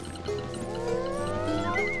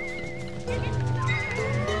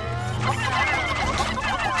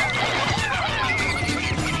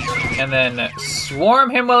 And then swarm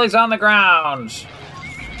him while he's on the ground.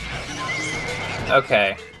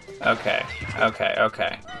 Okay. Okay,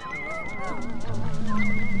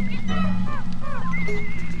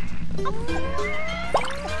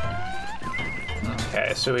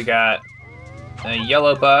 so we got a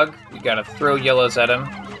yellow bug. We gotta throw yellows at him.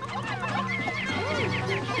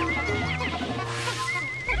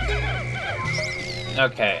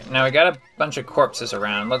 Okay, now we got a bunch of corpses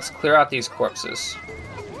around. Let's clear out these corpses.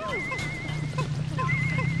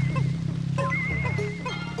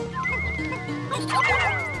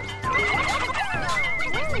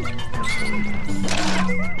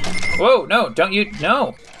 Whoa, no, don't you,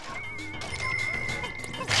 no!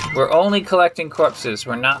 We're only collecting corpses,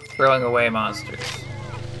 we're not throwing away monsters.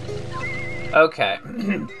 Okay.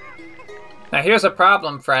 Now here's a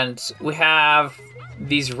problem, friends. We have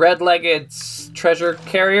these red-legged treasure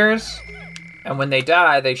carriers, and when they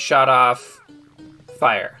die, they shot off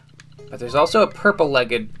fire. But there's also a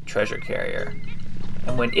purple-legged treasure carrier.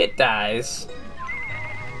 And when it dies,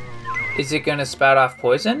 is it gonna spout off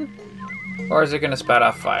poison? Or is it gonna spout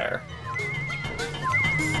off fire?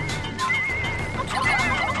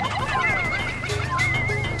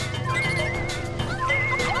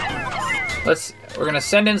 We're gonna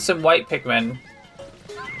send in some white Pikmin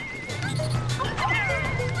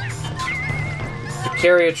to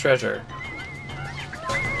carry a treasure.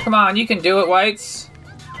 Come on, you can do it, Whites.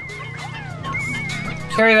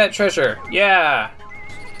 Carry that treasure. Yeah.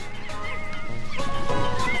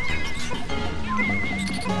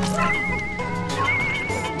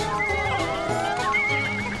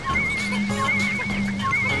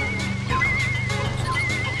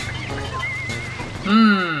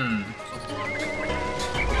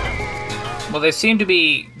 Well, they seem to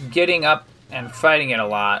be getting up and fighting it a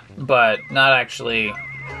lot, but not actually.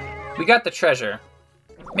 We got the treasure.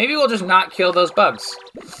 Maybe we'll just not kill those bugs.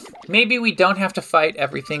 Maybe we don't have to fight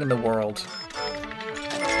everything in the world.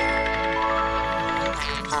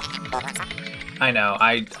 I know,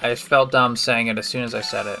 I felt dumb saying it as soon as I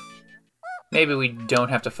said it. Maybe we don't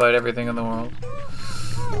have to fight everything in the world.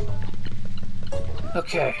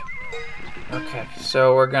 Okay. Okay,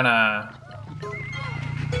 so we're gonna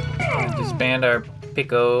disband our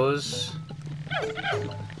pickos.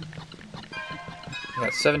 We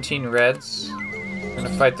got 17 reds. We're gonna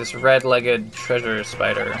fight this red-legged treasure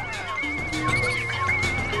spider.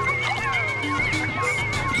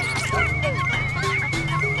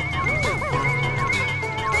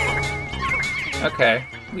 Okay,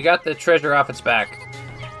 we got the treasure off its back.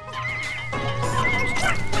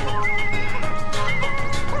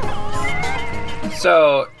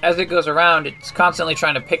 So, as it goes around, it's constantly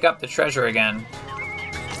trying to pick up the treasure again.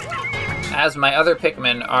 As my other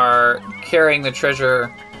Pikmin are carrying the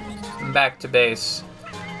treasure back to base.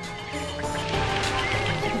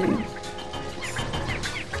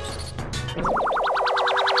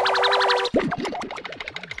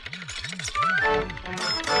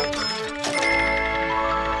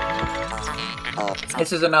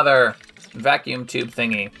 This is another vacuum tube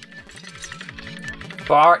thingy.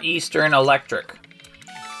 Far Eastern Electric.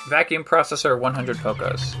 Vacuum processor, 100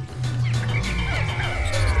 Pocos.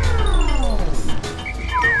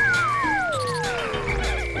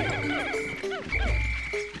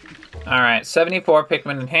 Alright, 74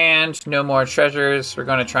 Pikmin in hand, no more treasures. We're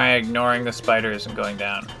going to try ignoring the spiders and going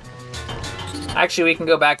down. Actually, we can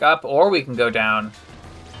go back up or we can go down.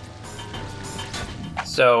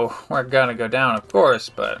 So, we're going to go down, of course,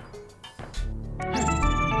 but...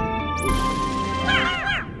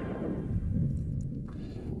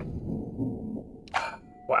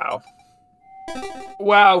 Wow.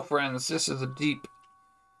 Wow, friends, this is a deep...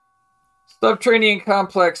 Subterranean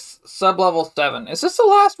Complex, sub-level 7. Is this the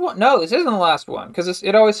last one? No, this isn't the last one, because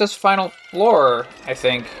it always says final floor, I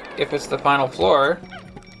think, if it's the final floor.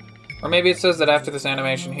 Or maybe it says that after this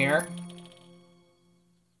animation here.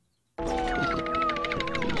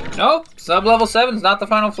 Nope, sub-level 7 is not the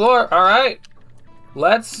final floor. Alright,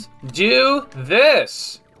 let's do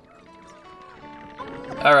this.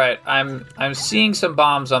 Alright, I'm seeing some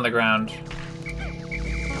bombs on the ground,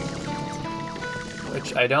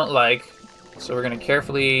 which I don't like. So we're gonna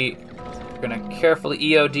carefully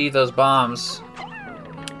EOD those bombs.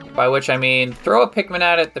 By which I mean throw a Pikmin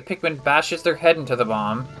at it, the Pikmin bashes their head into the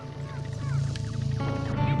bomb.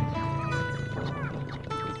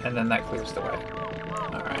 And then that clears the way.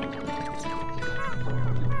 Alright.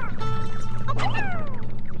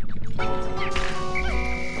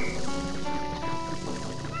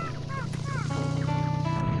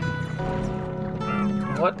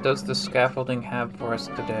 What does the scaffolding have for us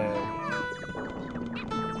today?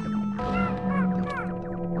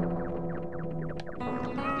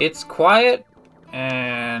 It's quiet,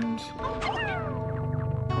 and...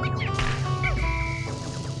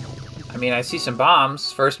 I mean, I see some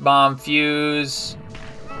bombs. First bomb, fuse,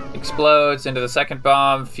 explodes into the second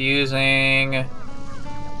bomb, fusing,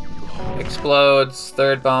 explodes,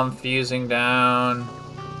 third bomb, fusing down,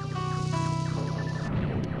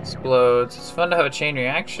 explodes. It's fun to have a chain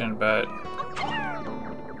reaction, but...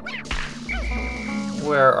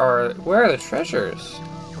 Where are the treasures?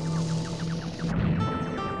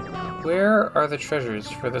 Where are the treasures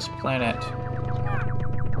for this planet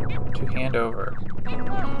to hand over?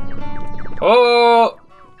 Oh!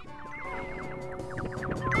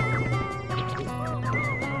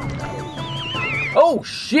 Oh,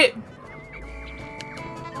 shit!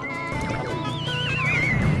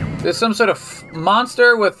 There's some sort of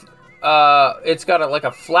monster with, it's got like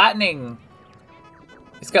a flattening...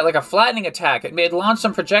 It's got like a flattening attack. It launched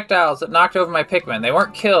some projectiles that knocked over my Pikmin. They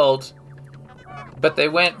weren't killed, but they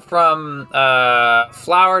went from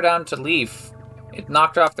flower down to leaf. It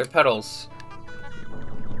knocked off their petals.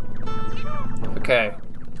 Okay.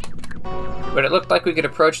 But it looked like we could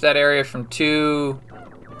approach that area from two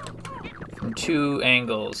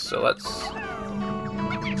angles. So let's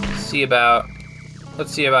see about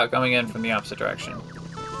Let's see about going in from the opposite direction.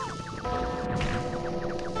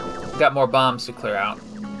 Got more bombs to clear out.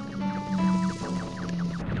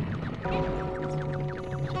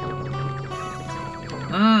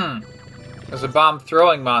 There's a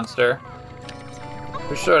bomb-throwing monster.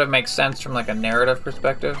 Which sort of makes sense from like a narrative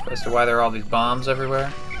perspective as to why there are all these bombs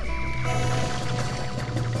everywhere.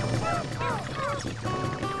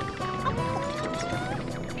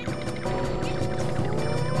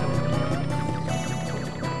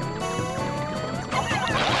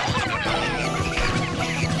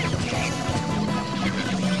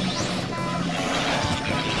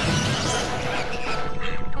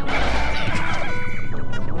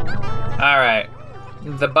 Alright.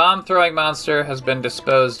 The bomb-throwing monster has been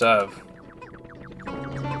disposed of.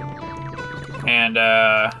 And,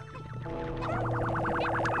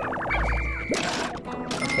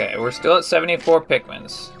 okay, we're still at 74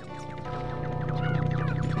 Pikmins.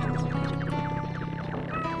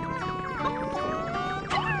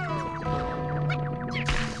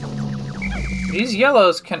 These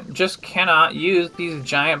yellows just cannot use these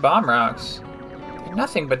giant bomb rocks. They're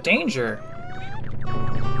nothing but danger.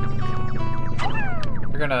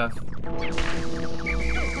 We're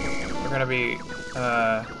gonna be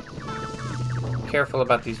careful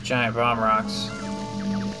about these giant bomb rocks.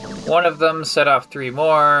 One of them set off 3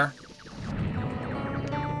 more,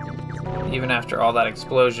 even after all that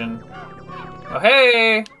explosion. Oh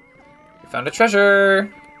hey! We found a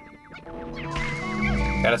treasure!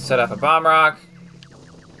 Gotta set off a bomb rock.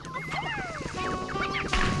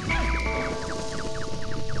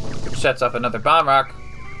 Which sets off another bomb rock.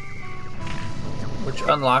 Which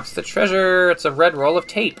unlocks the treasure. It's a red roll of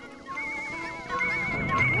tape.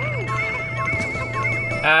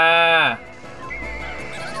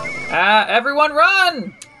 Everyone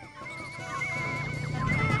run!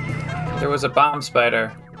 There was a bomb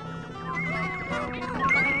spider.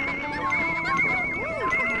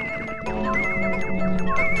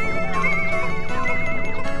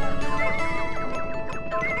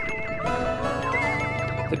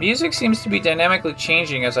 The music seems to be dynamically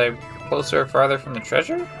changing as I closer or farther from the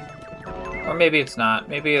treasure? Or maybe it's not.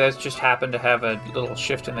 Maybe that's just happened to have a little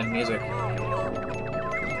shift in the music.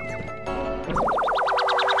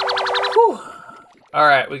 Whew.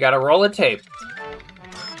 Alright, we got a roll of tape.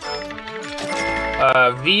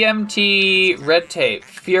 VMT red tape.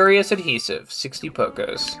 Furious adhesive. 60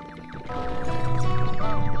 Pocos.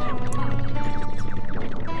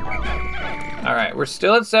 Alright, we're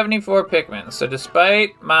still at 74 Pikmin, so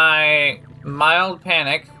despite my mild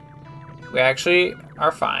panic, we actually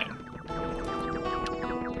are fine.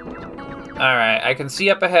 Alright, I can see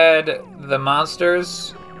up ahead the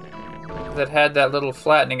monsters that had that little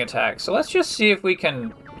flattening attack. So let's just see if we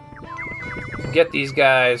can get these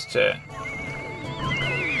guys to...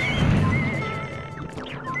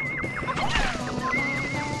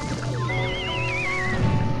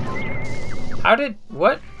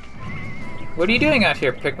 What? What are you doing out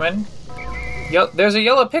here, Pikmin? There's a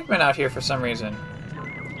yellow Pikmin out here for some reason.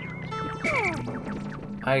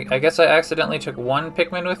 I guess I accidentally took 1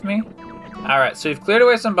 Pikmin with me. Alright, so we've cleared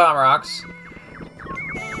away some bomb rocks.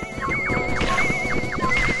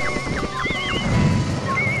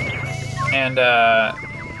 And,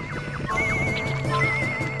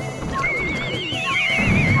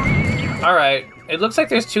 alright, it looks like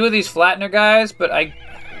there's 2 of these flattener guys, but I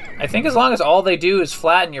think as long as all they do is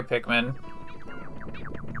flatten your Pikmin,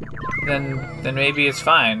 then maybe it's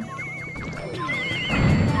fine.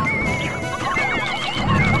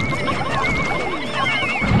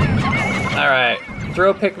 Alright,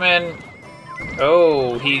 throw Pikmin.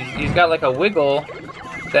 Oh, he's got like a wiggle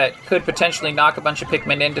that could potentially knock a bunch of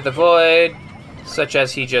Pikmin into the void, such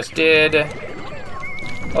as he just did.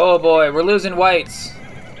 Oh boy, we're losing whites.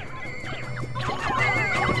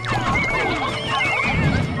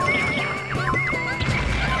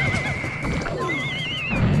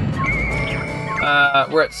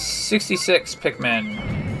 We're at 66 Pikmin.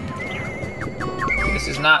 This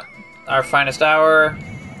is not our finest hour.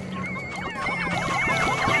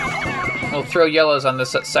 We'll throw yellows on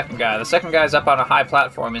this second guy. The second guy's up on a high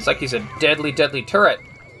platform. It's like he's a deadly, deadly turret.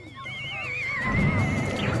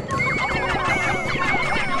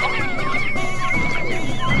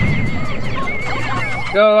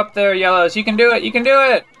 Go up there, yellows. You can do it. You can do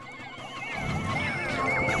it.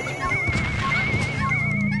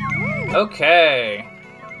 Okay.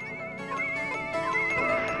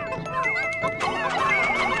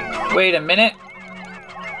 Wait a minute.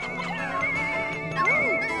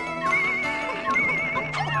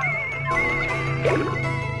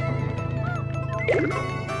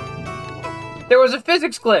 There was a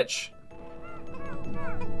physics glitch.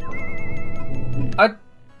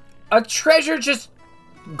 A treasure just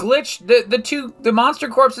glitched. The monster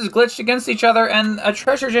corpses glitched against each other, and a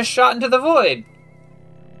treasure just shot into the void.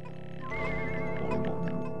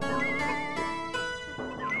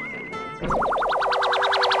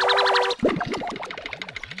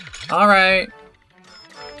 All right.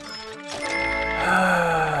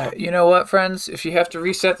 You know what, friends? If you have to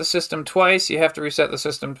reset the system twice, you have to reset the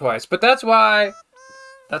system twice. But that's why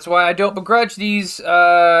I don't begrudge these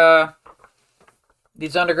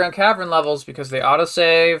underground cavern levels, because they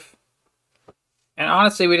autosave. And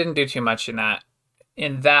honestly, we didn't do too much in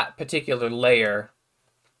that particular layer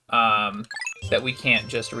that we can't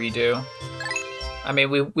just redo. I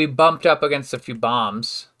mean, we bumped up against a few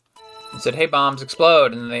bombs and said, "Hey, bombs,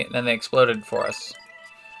 explode!" and then they exploded for us.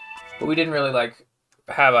 But we didn't really like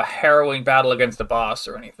have a harrowing battle against a boss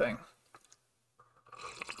or anything.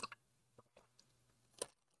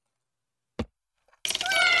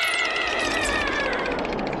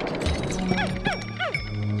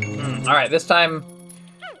 All right, this time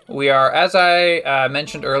we are, as I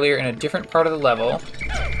mentioned earlier, in a different part of the level.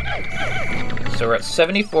 So we're at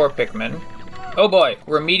 74 Pikmin. Oh boy,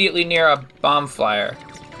 we're immediately near a bomb flyer.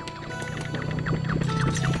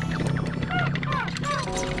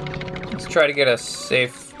 Let's try to get a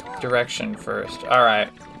safe direction first. All right.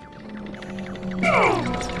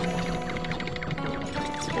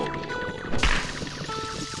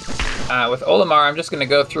 With Olimar, I'm just going to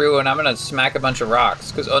go through and I'm going to smack a bunch of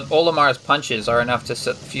rocks, because Olimar's punches are enough to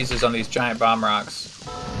set fuses on these giant bomb rocks.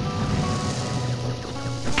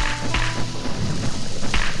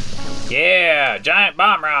 Yeah, giant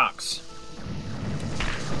bomb rocks!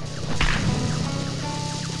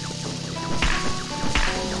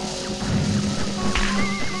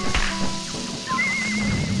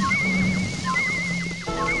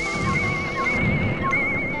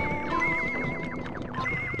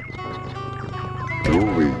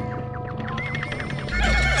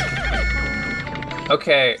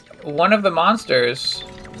 Okay, one of the Flatner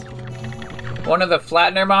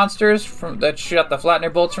monsters that shot the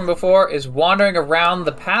Flatner bolts from before is wandering around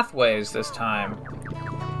the pathways this time.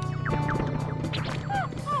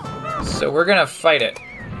 So we're gonna fight it.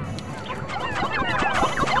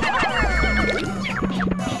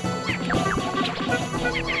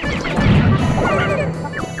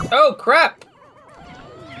 Oh crap!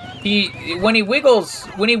 When he wiggles,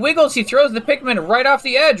 he throws the Pikmin right off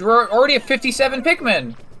the edge. We're already at 57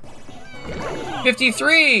 Pikmin.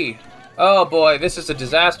 53. Oh boy, this is a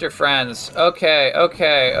disaster, friends. Okay.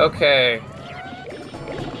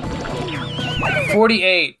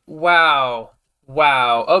 48. Wow.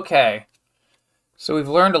 Okay. So we've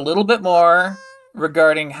learned a little bit more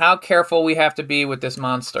regarding how careful we have to be with this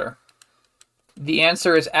monster. The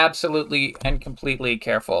answer is absolutely and completely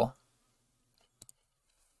careful.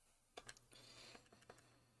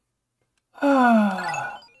 All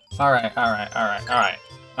right.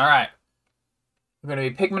 We're gonna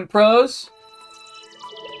be Pikmin pros.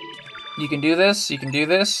 You can do this.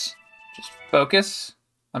 Just focus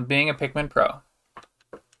on being a Pikmin pro.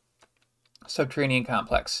 Subterranean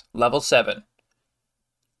Complex, level 7.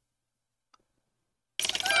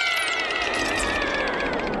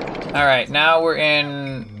 All right, now we're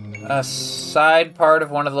in a side part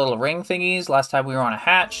of one of the little ring thingies. Last time we were on a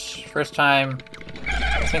hatch. First time,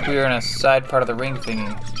 I think we were in a side part of the ring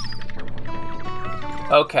thingy.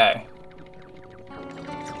 Okay.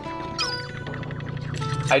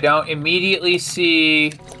 I don't immediately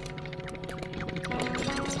see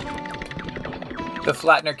the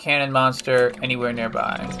Flatner Cannon monster anywhere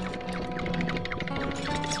nearby.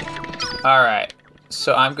 Alright,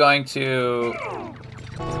 so I'm going to,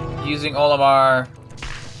 using Olimar,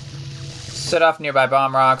 set off nearby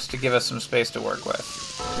bomb rocks to give us some space to work with.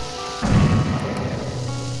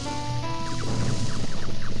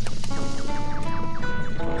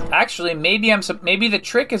 Actually, maybe the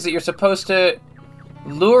trick is that you're supposed to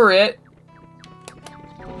lure it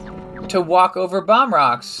to walk over bomb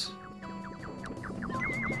rocks.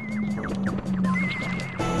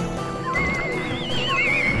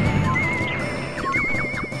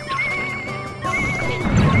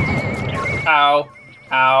 Ow.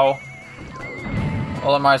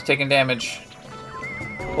 Olimar's taking damage.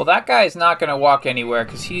 Well, that guy's not gonna walk anywhere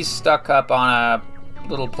because he's stuck up on a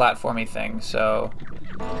little platformy thing, so...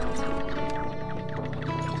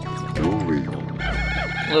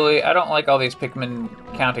 Louie, I don't like all these Pikmin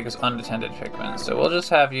counting as unattended Pikmin, so we'll just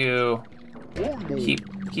have you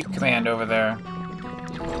keep command over there.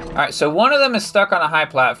 Alright, so one of them is stuck on a high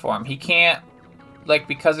platform. He can't, like,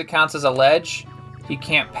 because it counts as a ledge, he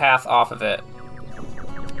can't path off of it.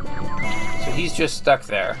 So he's just stuck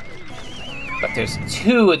there. But there's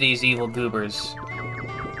two of these evil goobers.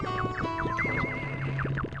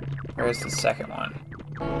 Where's the second one?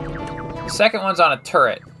 The second one's on a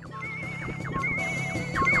turret.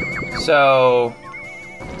 So...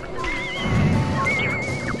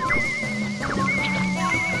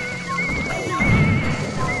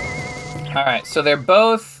 Alright, so they're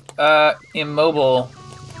both immobile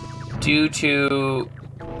due to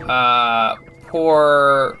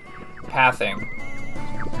poor pathing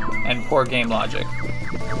and poor game logic.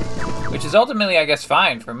 Which is ultimately, I guess,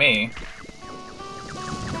 fine for me.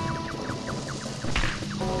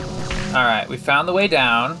 Alright, we found the way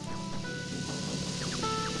down.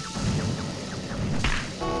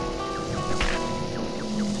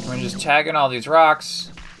 We're just tagging all these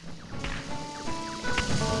rocks.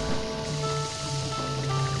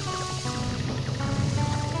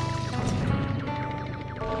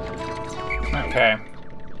 Okay.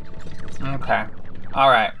 Okay.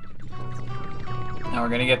 Alright. Now we're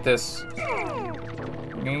gonna get this...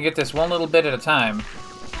 We're gonna get this one little bit at a time.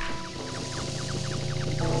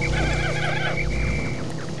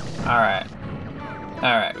 Alright.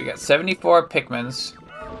 Alright, we got 74 Pikmins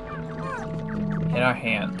in our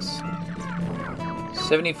hands.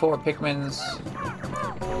 74 Pikmins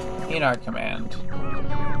in our command.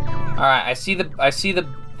 Alright, I see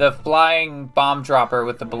the flying bomb dropper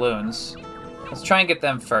with the balloons. Let's try and get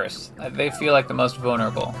them first. They feel like the most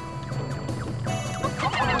vulnerable.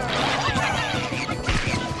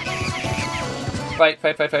 Fight,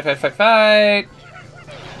 fight, fight, fight, fight, fight, fight!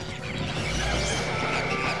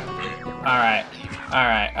 Alright,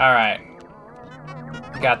 alright, alright.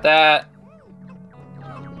 Got that.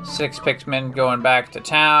 6 Pikmin going back to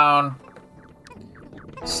town.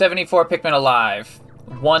 74 Pikmin alive.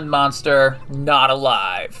 1 monster not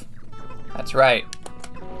alive. That's right.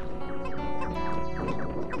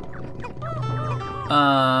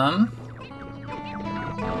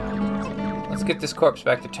 Let's get this corpse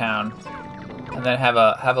back to town, and then have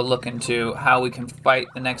a look into how we can fight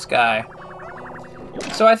the next guy.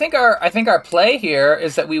 So I think our play here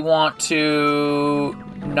is that we want to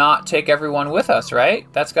not take everyone with us, right?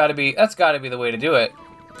 That's got to be the way to do it.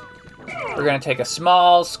 We're gonna take a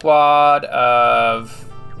small squad of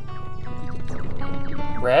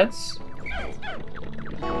reds.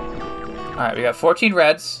 All right, we got 14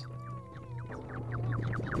 reds.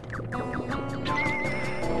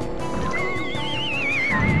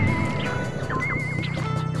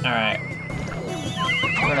 All right,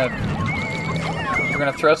 we're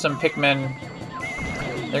gonna throw some Pikmin.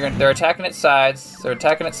 They're attacking its sides. They're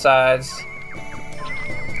attacking its sides.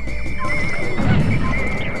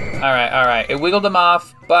 All right, all right. It wiggled them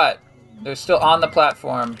off, but they're still on the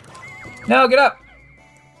platform. No, get up!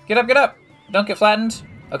 Get up! Get up! Don't get flattened.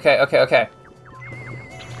 Okay, okay, okay.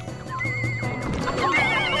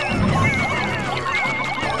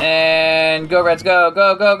 And go, Reds, go,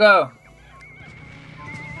 go, go, go!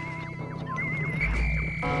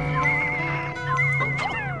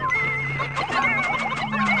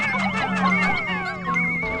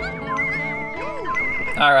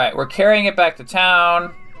 Alright, we're carrying it back to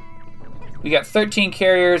town. We got 13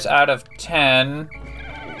 carriers out of 10.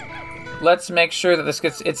 Let's make sure that this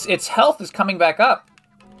gets... Its health is coming back up.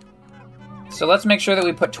 So let's make sure that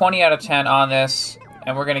we put 20 out of 10 on this,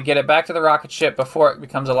 and we're going to get it back to the rocket ship before it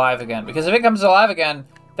becomes alive again. Because if it comes alive again,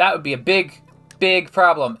 that would be a big, big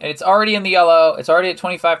problem. And it's already in the yellow. It's already at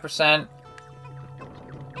 25%.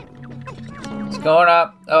 It's going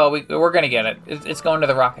up. Oh, we're going to get it. It's going to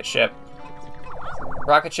the rocket ship.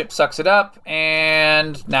 Rocket ship sucks it up,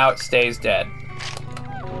 and now it stays dead.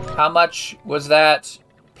 How much was that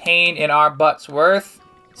pain in our butts worth?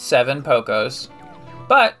 7 Pokos.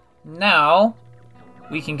 But now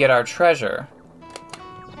we can get our treasure.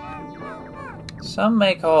 Some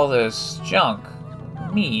may call this junk.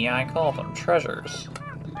 Me, I call them treasures.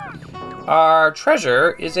 Our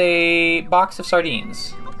treasure is a box of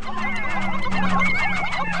sardines.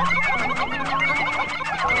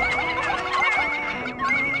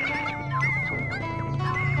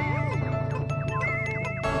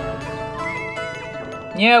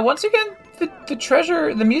 Yeah, once again, the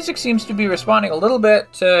treasure, the music seems to be responding a little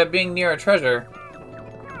bit to being near a treasure.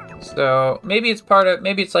 So maybe it's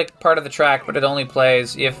like part of the track, but it only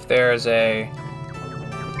plays if there's a...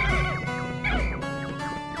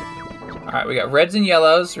 Alright, we got reds and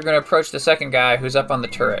yellows. We're going to approach the second guy who's up on the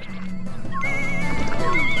turret.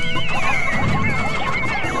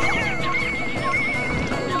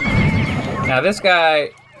 Now this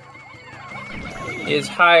guy is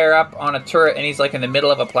higher up on a turret, and he's like in the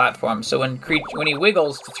middle of a platform. So when he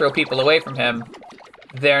wiggles to throw people away from him,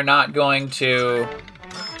 they're not going to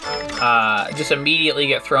just immediately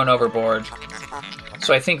get thrown overboard.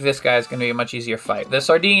 So I think this guy's going to be a much easier fight. The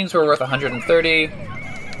sardines were worth 130.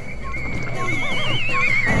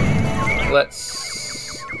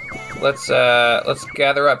 let's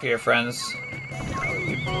gather up here, friends.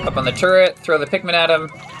 Up on the turret, throw the Pikmin at him.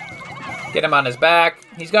 Get him on his back.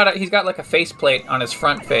 He's got like a faceplate on his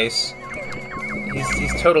front face.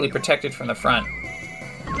 He's totally protected from the front.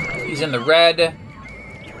 He's in the red.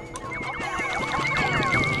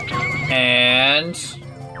 And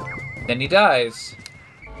then he dies.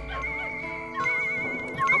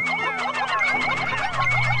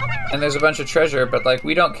 And there's a bunch of treasure, but like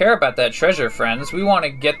we don't care about that treasure, friends. We want to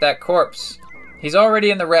get that corpse. He's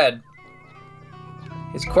already in the red.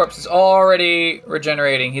 His corpse is already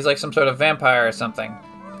regenerating. He's like some sort of vampire or something.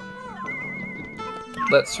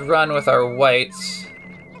 Let's run with our whites.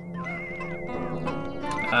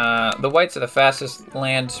 The whites are the fastest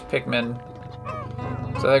land Pikmin,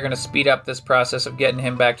 so they're going to speed up this process of getting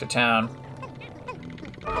him back to town.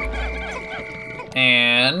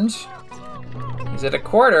 And he's at a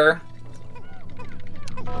quarter.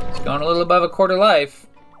 He's going a little above a quarter life.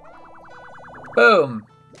 Boom.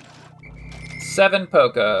 7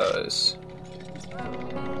 Pokos.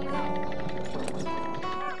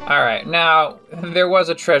 Alright, now, there was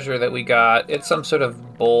a treasure that we got. It's some sort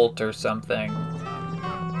of bolt or something.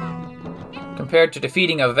 Compared to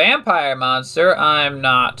defeating a vampire monster, I'm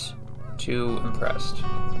not too impressed.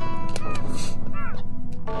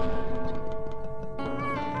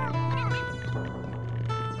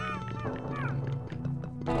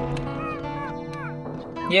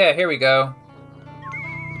 Yeah, here we go.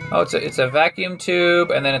 Oh, it's a vacuum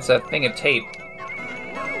tube, and then it's a thing of tape.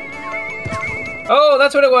 Oh,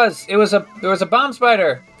 that's what it was. There was a bomb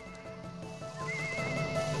spider.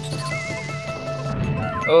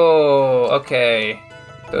 Oh, okay.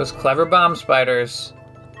 Those clever bomb spiders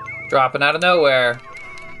dropping out of nowhere.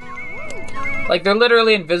 Like they're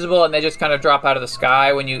literally invisible, and they just kind of drop out of the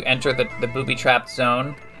sky when you enter the booby-trapped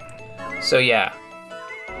zone. So yeah.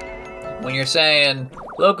 When you're saying,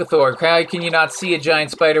 Locathor, how can you not see a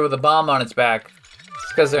giant spider with a bomb on its back?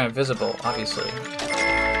 It's because they're invisible, obviously.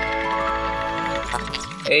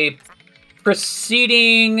 A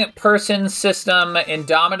preceding person system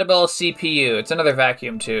indomitable CPU. It's another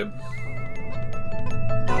vacuum tube.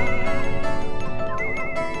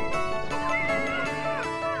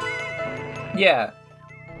 Yeah.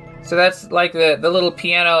 So that's like the little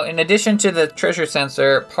piano. In addition to the treasure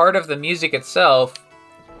sensor, part of the music itself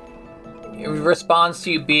responds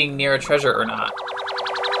to you being near a treasure or not.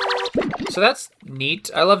 So that's neat.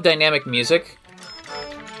 I love dynamic music.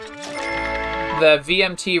 The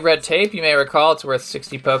VMT red tape, you may recall, it's worth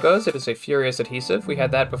 60 Pokos. It is a furious adhesive. We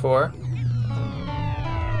had that before.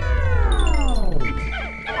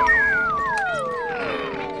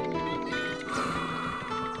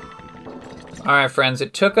 Alright, friends,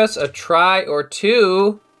 it took us a try or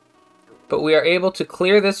two, but we are able to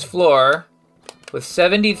clear this floor with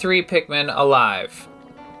 73 Pikmin alive.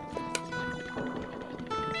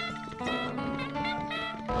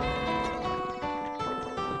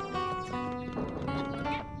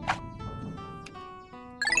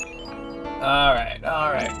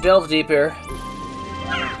 Alright. Delve deeper.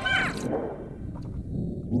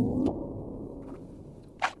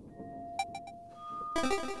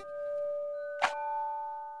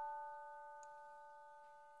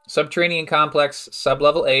 Subterranean Complex,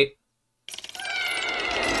 sub-level 8.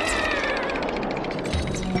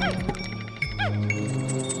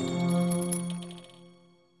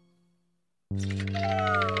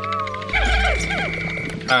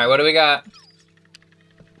 Alright, what do we got?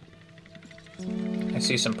 I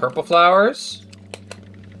see some purple flowers.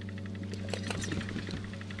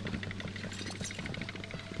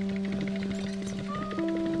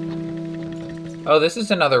 Oh, this is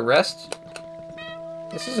another rest.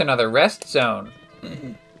 This is another rest zone.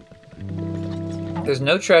 There's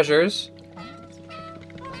no treasures.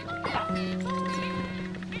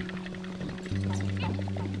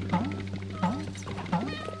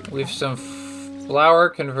 We have some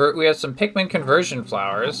we have some Pikmin conversion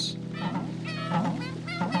flowers.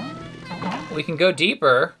 We can go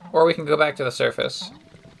deeper, or we can go back to the surface.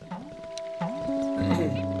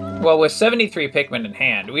 Well, with 73 Pikmin in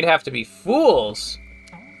hand, we'd have to be fools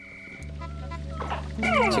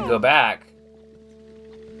to go back.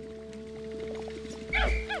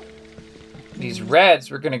 These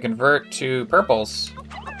reds we're going to convert to purples.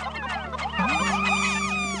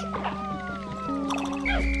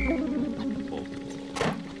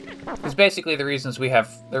 It's basically the reason we have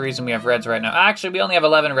reds right now. Actually, we only have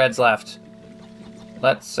 11 reds left.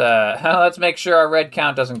 Let's make sure our red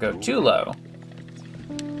count doesn't go too low.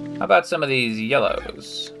 How about some of these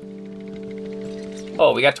yellows?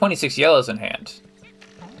 Oh, we got 26 yellows in hand.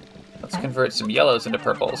 Let's convert some yellows into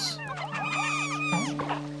purples.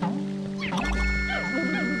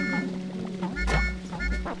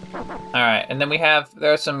 And then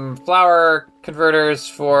there are some flower converters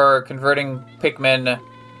for converting Pikmin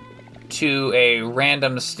to a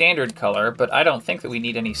random standard color, but I don't think that we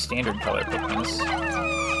need any standard color Pikmins.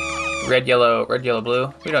 Red, yellow,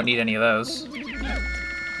 blue. We don't need any of those.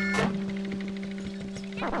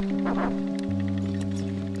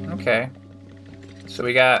 Okay. So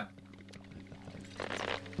we got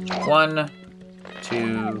 1,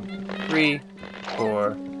 2, 3,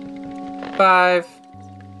 4, 5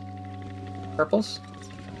 purples.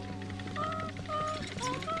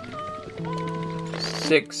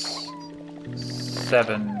 6,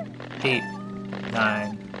 7, 8,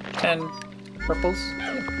 9, 10 purples.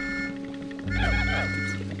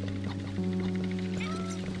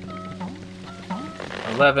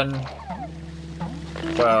 11,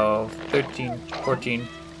 12, 13, 14.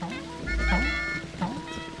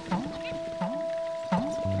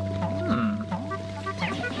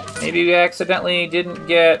 Maybe we accidentally didn't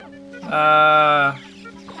get,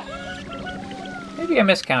 maybe I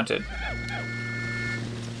miscounted.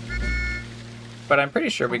 But I'm pretty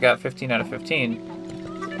sure we got 15 out of 15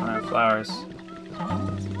 on our flowers.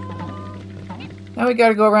 Now we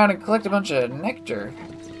gotta go around and collect a bunch of nectar.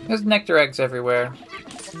 There's nectar eggs everywhere.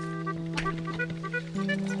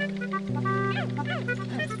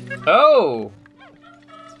 Oh!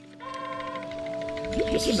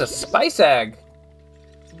 This is a spice egg.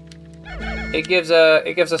 It gives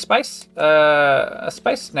a spice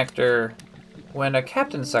nectar when a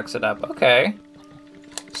captain sucks it up. Okay.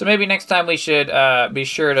 So maybe next time we should be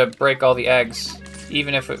sure to break all the eggs,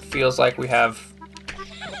 even if it feels like we have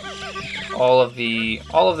all of the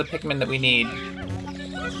Pikmin that we need.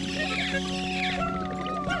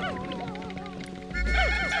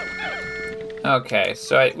 Okay,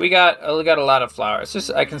 so we got a lot of flowers.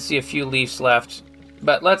 Just I can see a few leaves left,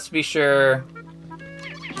 but let's be sure.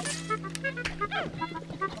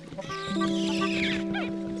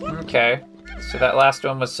 Okay, so that last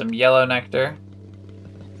one was some yellow nectar.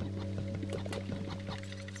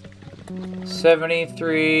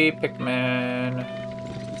 73 Pikmin.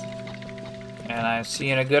 And I'm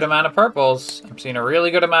seeing a good amount of purples. I'm seeing a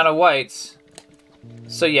really good amount of whites.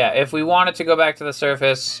 So yeah, if we wanted to go back to the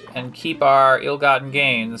surface and keep our ill-gotten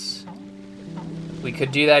gains, we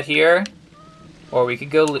could do that here, or we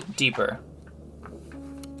could go deeper.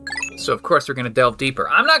 So of course we're going to delve deeper.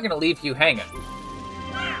 I'm not going to leave you hanging.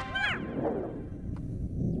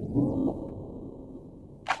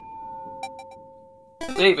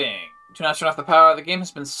 Saving. Do not turn off the power. The game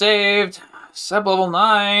has been saved. Sub-level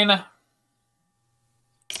 9.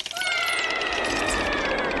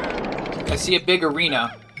 I see a big arena.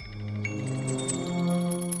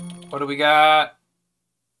 What do we got?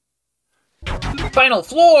 Final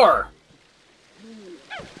floor!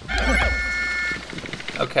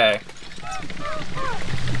 Okay.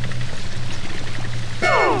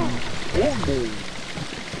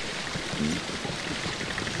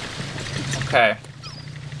 Okay.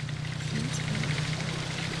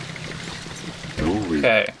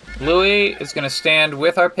 Okay. Louie is going to stand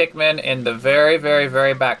with our Pikmin in the very, very,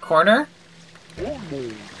 very back corner.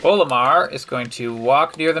 Olimar is going to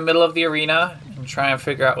walk near the middle of the arena and try and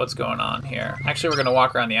figure out what's going on here. Actually, we're going to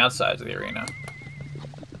walk around the outsides of the arena.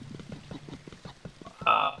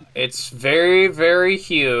 It's very, very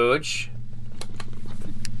huge.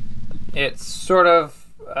 It's sort of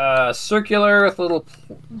circular with little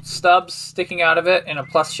stubs sticking out of it in a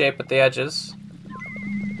plus shape at the edges.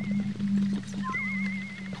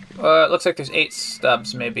 It looks like there's 8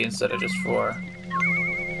 stubs maybe instead of just 4.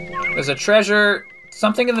 There's a treasure.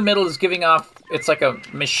 Something in the middle is giving off, it's like a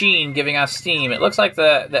machine giving off steam. It looks like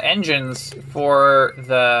the engines for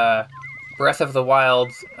the Breath of the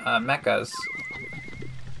Wild mechas.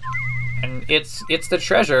 And it's the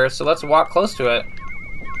treasure, so let's walk close to it.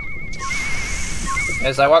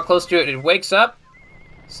 As I walk close to it, it wakes up,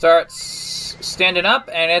 starts standing up,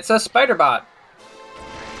 and it's a spider bot.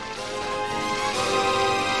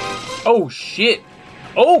 Oh, shit.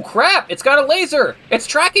 Oh, crap. It's got a laser. It's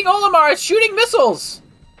tracking Olimar. It's shooting missiles.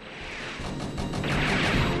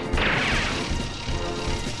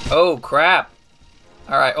 Oh, crap.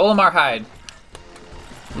 All right, Olimar, hide.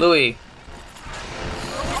 Louie.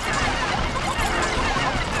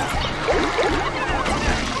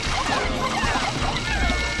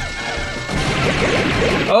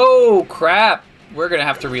 Oh, crap. We're going to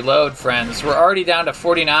have to reload, friends. We're already down to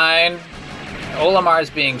 49. Olimar is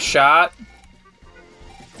being shot.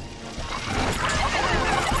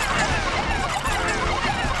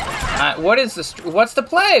 What is this? What's the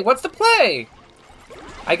play? What's the play?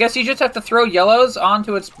 I guess you just have to throw yellows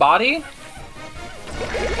onto its body?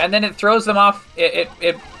 And then it throws them off. It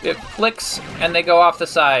flicks, and they go off the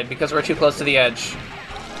side because we're too close to the edge.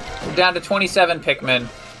 We're down to 27 Pikmin.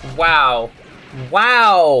 Wow.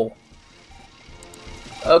 Wow!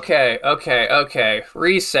 Okay.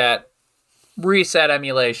 Reset. Reset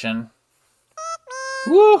emulation.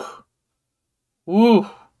 Woo! Woo!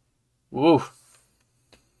 Woo!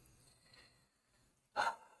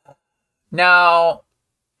 Now,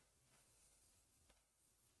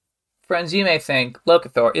 friends, you may think,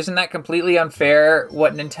 Locathor, isn't that completely unfair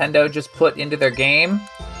what Nintendo just put into their game?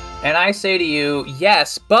 And I say to you,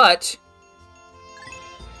 yes, but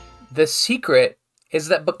the secret is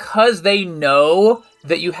that because they know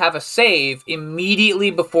that you have a save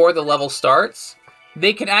immediately before the level starts,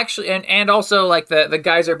 they can actually, and also like the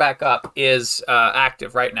geyser backup is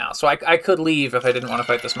active right now. So I could leave if I didn't want to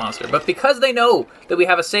fight this monster. But because they know that we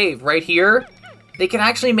have a save right here, they can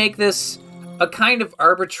actually make this a kind of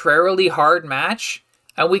arbitrarily hard match,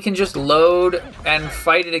 and we can just load and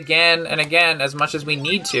fight it again and again as much as we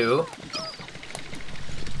need to.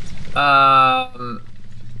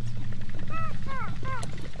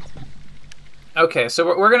 Okay, so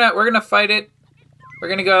we're gonna fight it. We're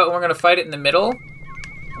gonna go and we're gonna fight it in the middle.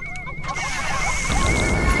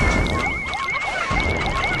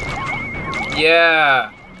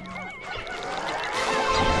 Yeah.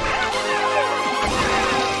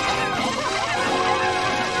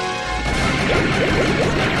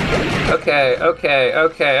 Okay.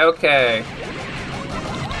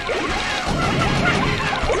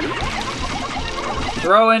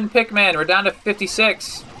 Throw in Pikmin. We're down to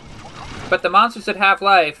 56. But the monster's at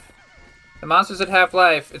half-life.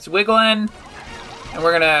 It's wiggling. And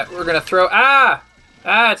we're gonna throw.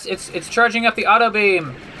 It's charging up the auto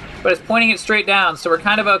beam, but it's pointing it straight down, so we're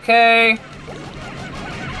kind of okay.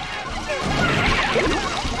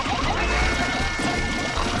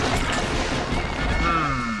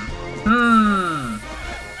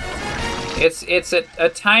 It's a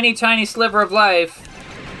tiny sliver of life.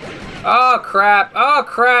 Oh crap.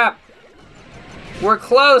 We're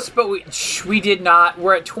close, but we did not.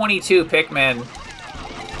 We're at 22 Pikmin.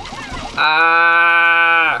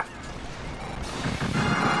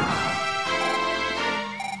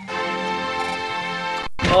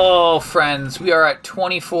 Oh, friends, we are at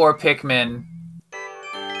 24 Pikmin.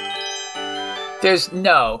 There's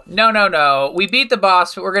no. We beat the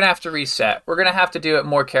boss, but we're gonna have to reset. We're gonna have to do it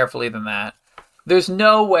more carefully than that. There's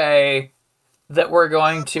no way that we're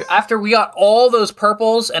going to, after we got all those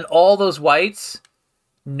purples and all those whites,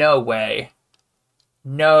 no way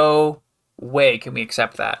can we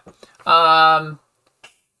accept that.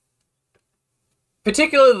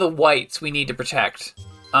 Particularly the whites we need to protect.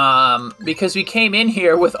 Because we came in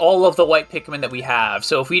here with all of the white Pikmin that we have.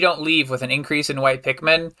 So if we don't leave with an increase in white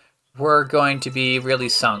Pikmin, we're going to be really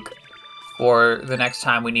sunk for the next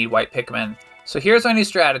time we need white Pikmin. So here's our new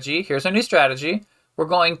strategy. We're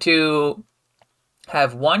going to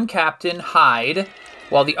have one captain hide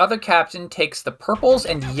while the other captain takes the purples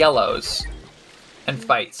and yellows and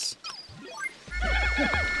fights.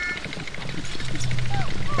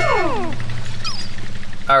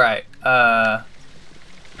 Alright,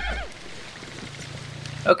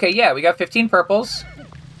 okay, yeah, we got 15 purples.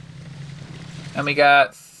 And we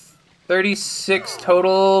got 36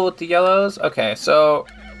 total with the yellows. Okay, so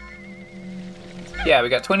yeah, we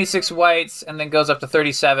got 26 whites, and then goes up to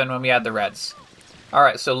 37 when we add the reds.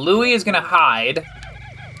 Alright, so Louie is gonna hide.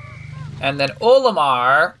 And then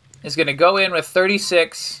Olimar is gonna go in with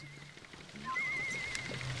 36.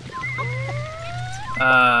 He's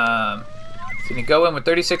gonna go in with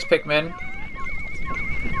 36 Pikmin,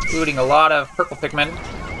 including a lot of purple Pikmin.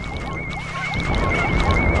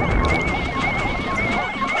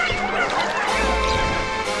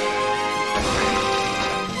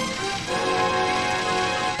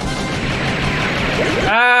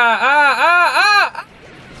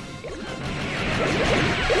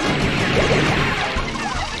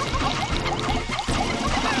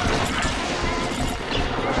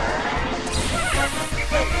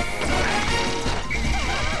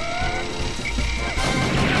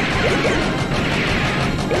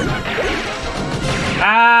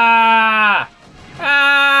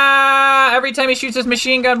 Every time he shoots his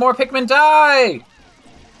machine gun, more Pikmin die!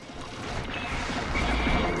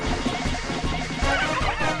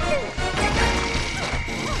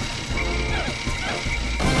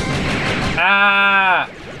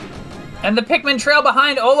 And the Pikmin trail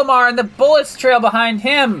behind Olimar, and the bullets trail behind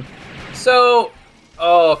him. So,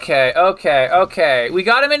 okay. We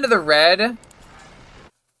got him into the red.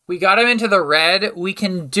 We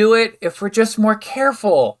can do it if we're just more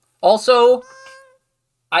careful. Also,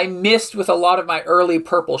 I missed with a lot of my early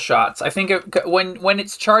purple shots. I think when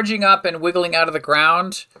it's charging up and wiggling out of the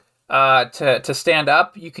ground to stand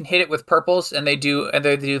up, you can hit it with purples, and they do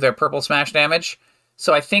their purple smash damage.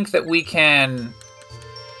 So I think that we can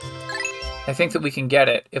get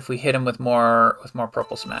it if we hit him with more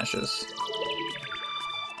purple smashes.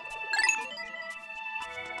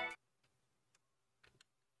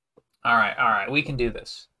 All right, we can do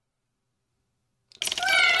this.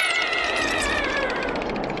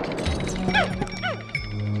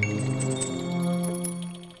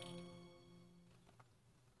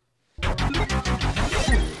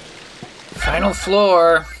 Final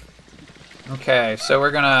floor. Okay, so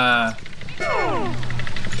we're gonna...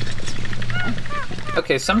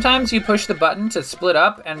 Okay, sometimes you push the button to split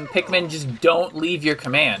up and Pikmin just don't leave your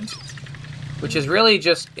command. Which is really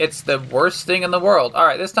just, it's the worst thing in the world.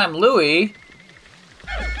 Alright, this time Louie...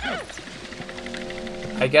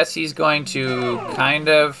 I guess he's going to kind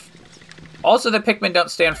of... Also, the Pikmin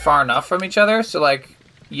don't stand far enough from each other, so, like,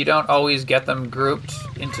 you don't always get them grouped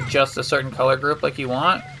into just a certain color group like you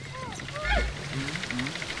want.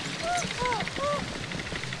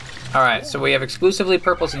 Alright, so we have exclusively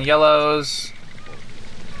purples and yellows.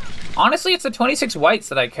 Honestly, it's the 26 whites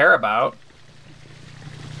that I care about.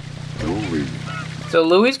 So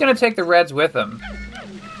Louie's gonna take the reds with him.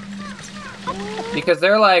 Because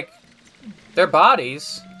they're like... They're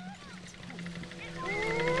bodies.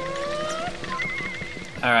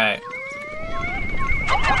 Alright.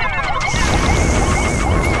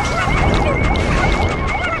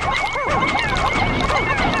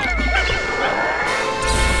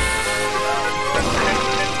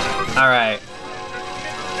 Alright.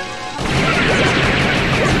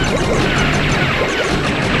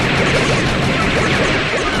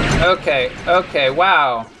 Okay,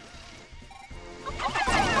 wow.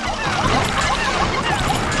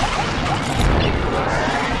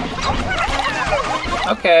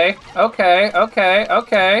 Okay.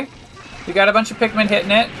 We got a bunch of Pikmin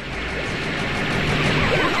hitting it.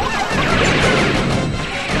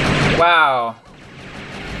 Wow.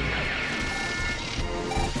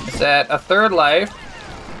 It's at a third life.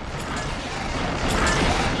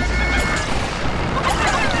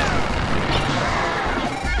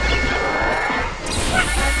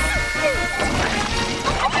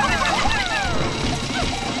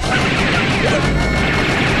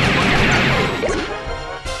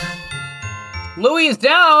 Louie is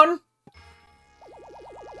down!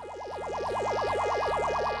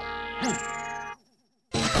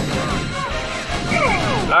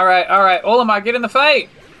 Alright. Olimar, get in the fight!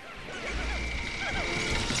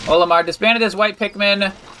 Olimar disbanded his white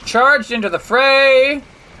Pikmin, charged into the fray!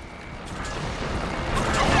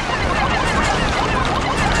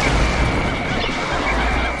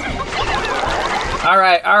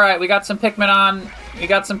 Alright, we got some Pikmin on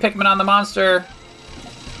the monster.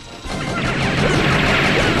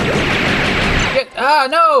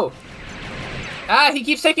 No! He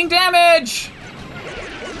keeps taking damage!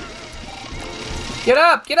 Get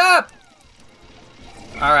up!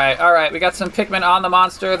 Alright, we got some Pikmin on the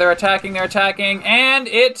monster. They're attacking, and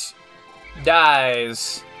it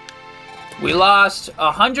dies. We lost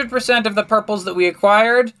 100% of the purples that we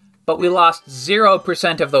acquired, but we lost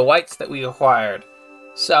 0% of the whites that we acquired.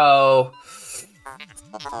 So...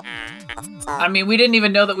 I mean, we didn't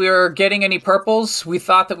even know that we were getting any purples. We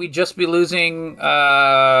thought that we'd just be losing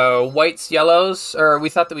whites, yellows, or we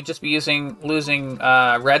thought that we'd just be losing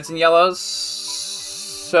reds and yellows.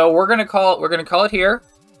 So we're gonna call it here.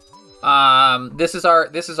 This is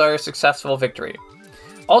our successful victory.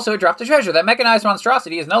 Also, it dropped a treasure. That mechanized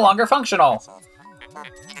monstrosity is no longer functional.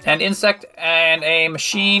 An insect and a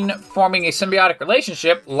machine forming a symbiotic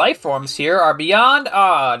relationship. Life forms here are beyond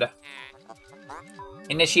odd.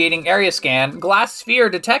 Initiating area scan. Glass sphere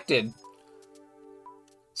detected.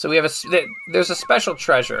 So we have there's a special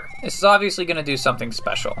treasure. This is obviously going to do something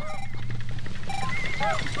special.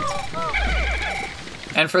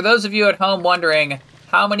 And for those of you at home wondering,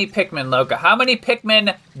 how many Pikmin, Loka? How many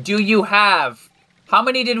Pikmin do you have? How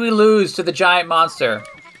many did we lose to the giant monster?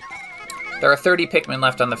 There are 30 Pikmin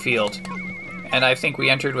left on the field. And I think we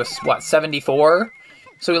entered with, 74?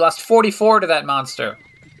 So we lost 44 to that monster.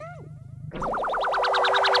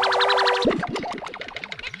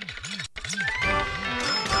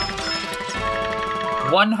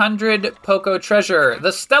 $100 Poco treasure.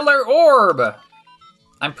 The Stellar Orb!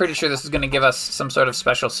 I'm pretty sure this is going to give us some sort of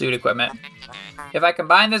special suit equipment. If I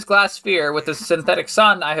combine this glass sphere with the synthetic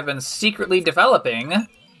sun I have been secretly developing...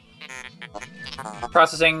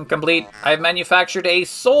 Processing complete. I have manufactured a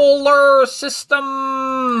solar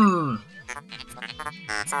system!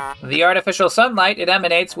 The artificial sunlight it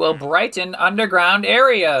emanates will brighten underground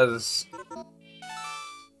areas.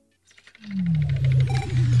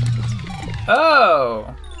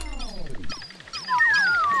 Oh.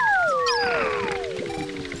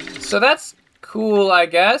 So that's cool, I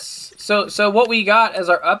guess. So what we got as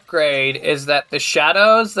our upgrade is that the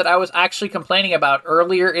shadows that I was actually complaining about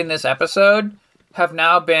earlier in this episode have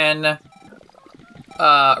now been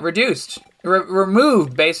reduced.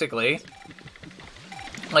 Removed, basically.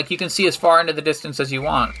 Like, you can see as far into the distance as you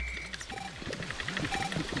want.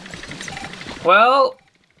 Well,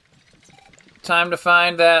 time to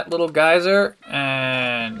find that little geyser,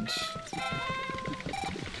 and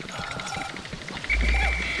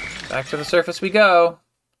back to the surface we go.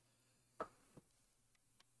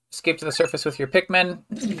 Escape to the surface with your Pikmin.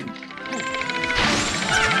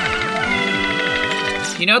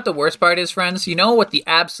 You know what the worst part is, friends? You know what the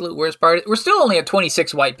absolute worst part is? We're still only at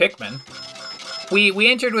 26 white Pikmin.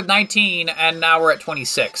 We entered with 19, and now we're at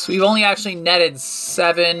 26. We've only actually netted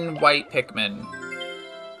 7 white Pikmin.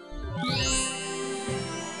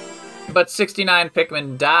 But 69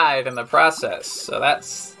 Pikmin died in the process, so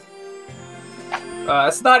that's...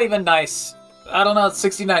 it's not even nice. I don't know if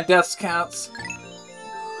 69 deaths counts.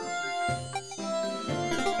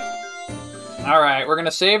 Alright, we're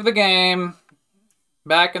gonna save the game.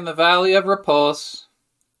 Back in the Valley of Repulse.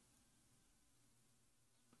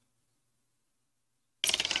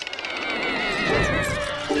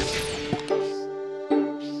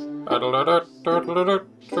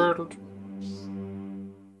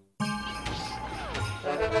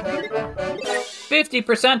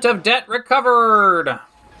 "50% of debt recovered."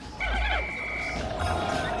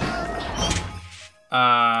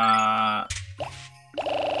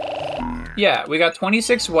 Yeah, we got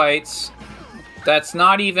 26 whites. That's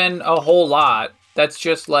not even a whole lot. That's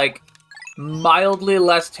just, like, mildly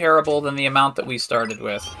less terrible than the amount that we started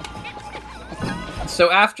with. So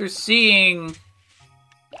after seeing...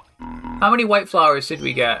 How many white flowers did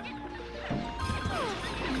we get?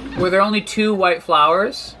 Were there only 2 white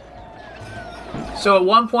flowers? So at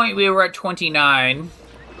one point we were at 29.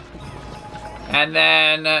 And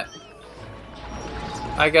then...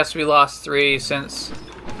 I guess we lost 3 since...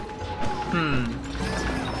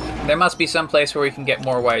 There must be some place where we can get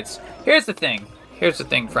more whites. Here's the thing,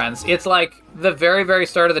 friends. It's like the very, very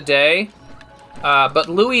start of the day, but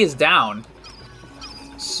Louis is down.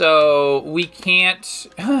 So we can't,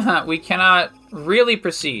 we cannot really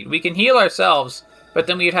proceed. We can heal ourselves, but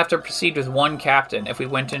then we'd have to proceed with 1 captain if we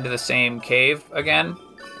went into the same cave again.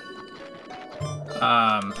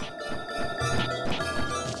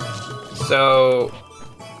 So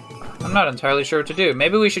I'm not entirely sure what to do.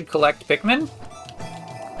 Maybe we should collect Pikmin?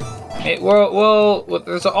 Well,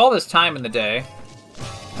 there's all this time in the day.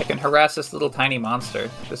 I can harass this little tiny monster,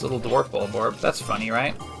 this little dwarf Bulborb. That's funny,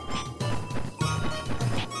 right?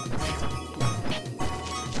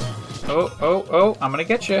 Oh, I'm gonna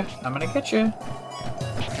get you.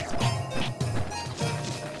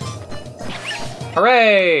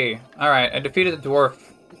 Hooray! Alright, I defeated the dwarf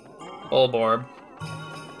Bulborb.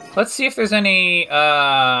 Let's see if there's any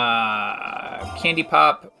candy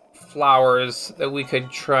pop flowers that we could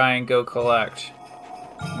try and go collect.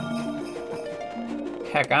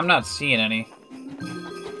 Heck, I'm not seeing any.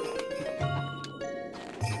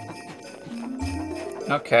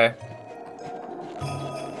 Okay.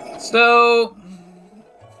 So...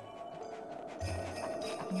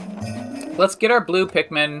 let's get our blue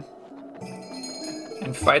Pikmin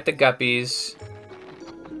and fight the guppies.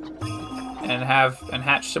 And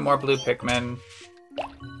hatch some more blue Pikmin.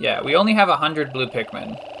 Yeah, we only have 100 blue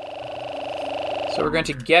Pikmin. So we're going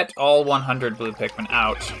to get all 100 blue Pikmin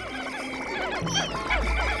out.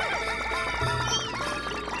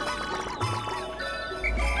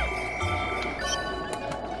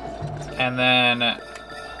 And then...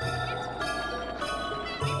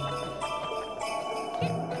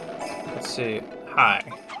 let's see. Hi.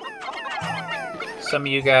 Some of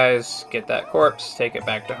you guys get that corpse, take it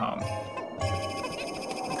back to home.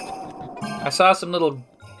 I saw some little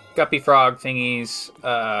guppy frog thingies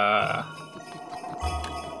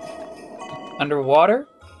underwater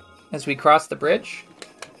as we cross the bridge.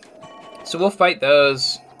 So we'll fight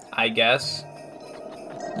those, I guess.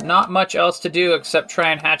 Not much else to do except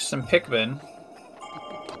try and hatch some Pikmin.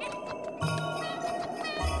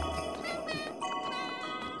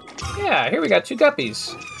 Yeah, here we got 2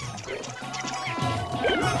 guppies.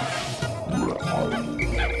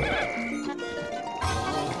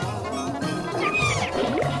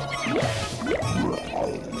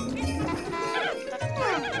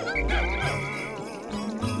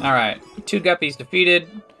 Alright, 2 guppies defeated.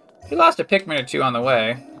 We lost a Pikmin or 2 on the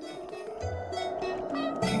way.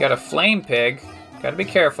 got a flame pig. Gotta be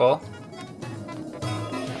careful.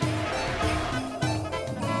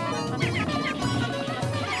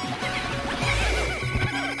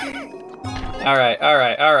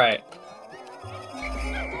 Alright.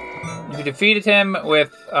 We defeated him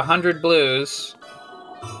with 100 blues.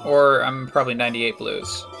 Or, I'm probably 98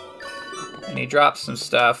 blues. And he dropped some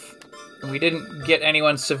stuff. We didn't get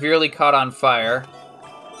anyone severely caught on fire.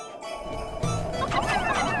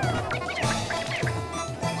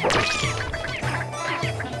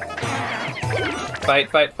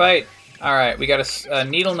 Fight. Alright, we got a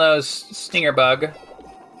needle nose stinger bug.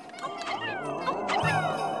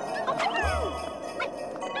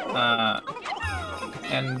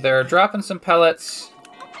 And they're dropping some pellets.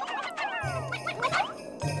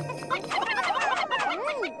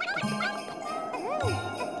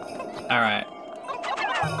 Alright.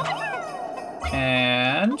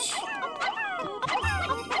 And...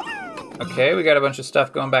 okay, we got a bunch of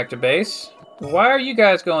stuff going back to base. Why are you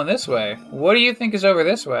guys going this way? What do you think is over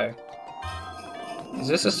this way? Is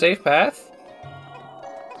this a safe path?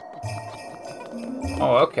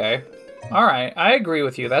 Oh, okay. Alright, I agree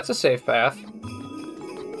with you. That's a safe path.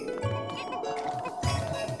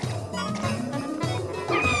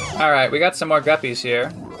 Alright, we got some more guppies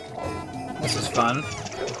here. This is fun.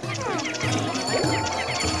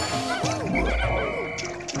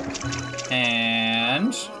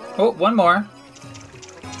 And... oh, one more.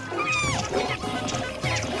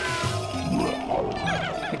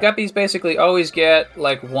 The guppies basically always get,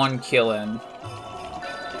 like, one kill in.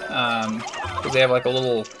 Because they have, like, a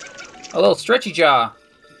little stretchy jaw.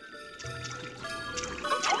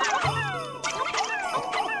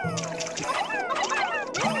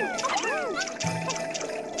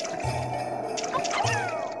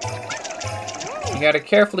 You gotta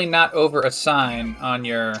carefully not over-assign on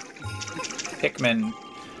your Pikmin.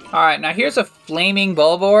 Alright, now here's a flaming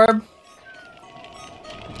Bulborb.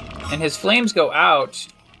 And his flames go out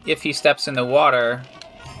if he steps in the water.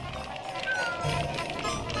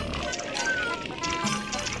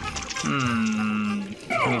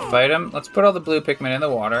 Can we fight him? Let's put all the blue Pikmin in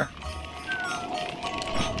the water.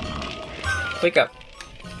 Wake up.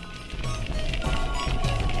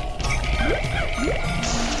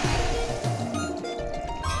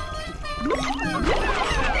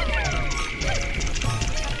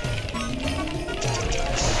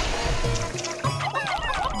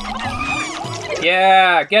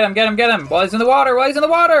 Yeah, get him! While he's in the water!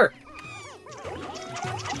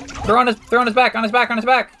 Throw on his back.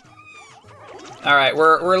 All right,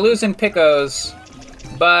 we're losing Pickos,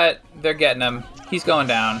 but they're getting him. He's going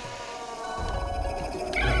down.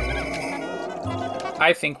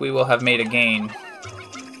 I think we will have made a gain.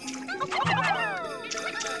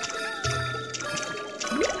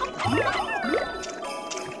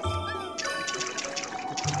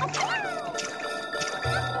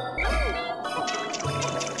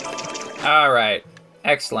 Alright,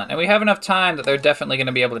 excellent. And we have enough time that they're definitely going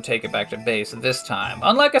to be able to take it back to base this time.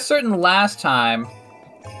 Unlike a certain last time,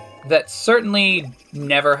 that certainly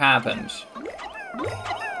never happened.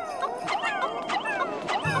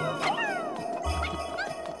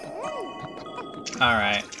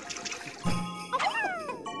 Alright.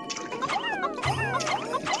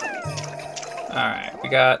 Alright, we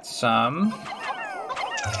got some...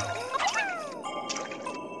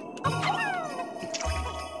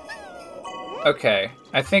 okay,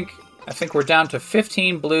 I think we're down to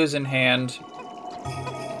 15 blues in hand,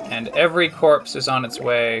 and every corpse is on its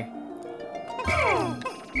way.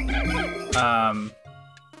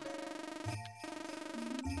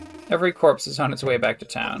 Every corpse is on its way back to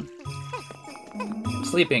town.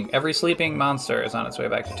 Every sleeping monster is on its way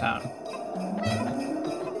back to town.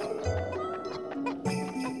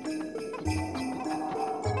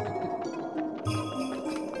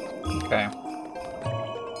 Okay.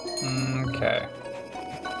 Okay.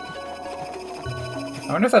 I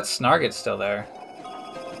wonder if that Snargit's still there.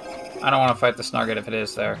 I don't want to fight the Snargit if it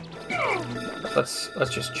is there. Let's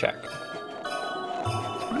just check.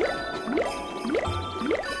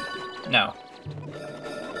 No.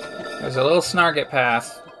 There's a little Snargit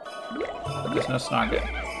path, but there's no Snargit.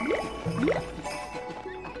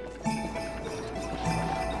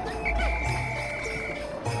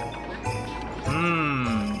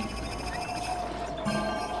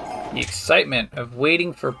 The excitement of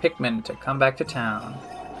waiting for Pikmin to come back to town.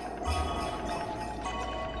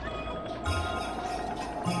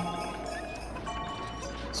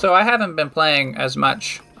 So I haven't been playing as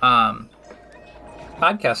much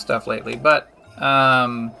podcast stuff lately, but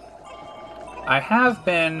I have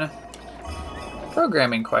been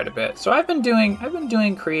programming quite a bit. So I've been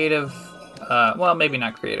doing creative Well, maybe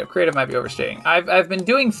not creative. Creative might be overstating. I've been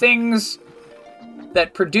doing things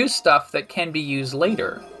that produce stuff that can be used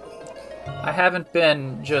later. I haven't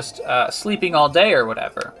been just sleeping all day or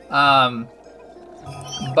whatever.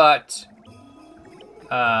 But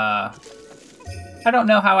I don't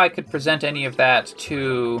know how I could present any of that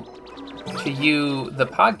to you, the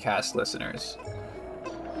podcast listeners.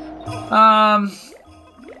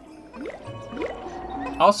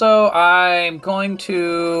 Also, I'm going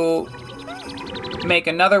to make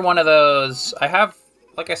another one of those. I have,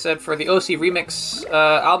 like I said, for the OC Remix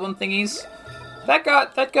album thingies. That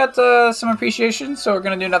got some appreciation, so we're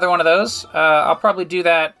going to do another one of those. I'll probably do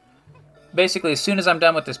that basically as soon as I'm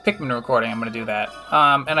done with this Pikmin recording. I'm going to do that.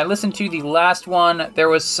 And I listened to the last one. There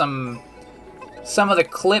was some of the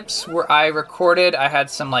clips where I recorded, I had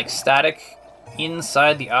some like static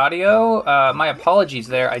inside the audio. My apologies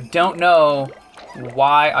there. I don't know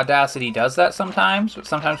why Audacity does that sometimes, but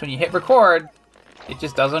sometimes when you hit record, it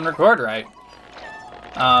just doesn't record right.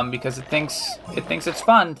 Because it thinks it's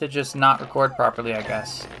fun to just not record properly, I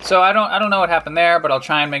guess. So I don't know what happened there, but I'll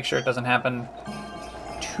try and make sure it doesn't happen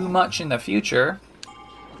too much in the future.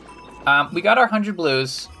 We got our 100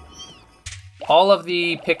 blues. All of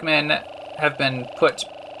the Pikmin have been put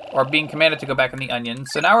or being commanded to go back in the onion.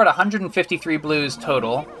 So now we're at 153 blues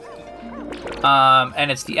total.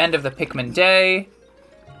 And it's the end of the Pikmin day.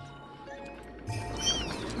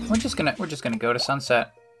 We're just gonna go to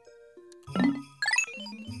sunset.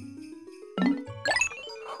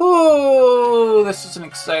 Ooh, this is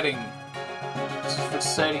exciting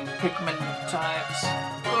Pikmin times.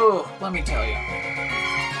 Oh, let me tell you.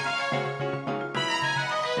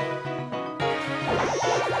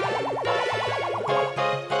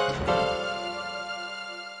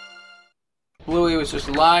 Bluey was just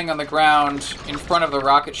lying on the ground in front of the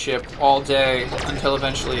rocket ship all day until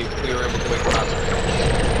eventually we were able to wake him up.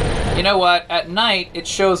 You know what? At night, it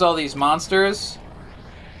shows all these monsters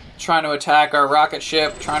trying to attack our rocket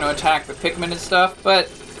ship, trying to attack the Pikmin and stuff, but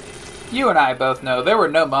you and I both know there were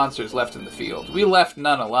no monsters left in the field. We left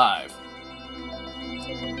none alive.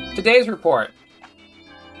 Today's report.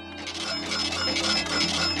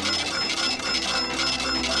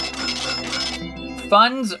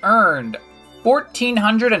 Funds earned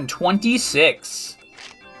 1,426.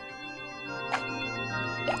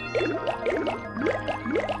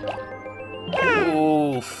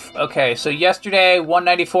 Oof. Okay, so yesterday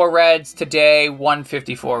 194 reds, today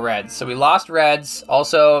 154 reds. So we lost reds,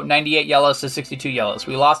 also 98 yellows to 62 yellows.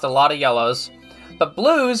 We lost a lot of yellows, but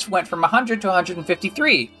blues went from 100 to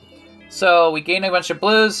 153. So we gained a bunch of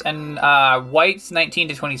blues, and whites 19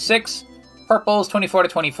 to 26, purples 24 to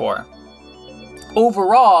 24.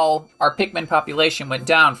 Overall, our Pikmin population went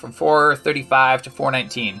down from 435 to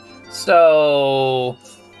 419. So,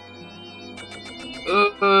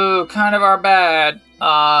 kind of our bad.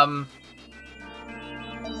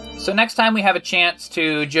 So next time we have a chance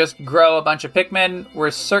to just grow a bunch of Pikmin,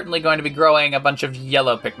 we're certainly going to be growing a bunch of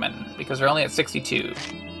yellow Pikmin, because we're only at 62.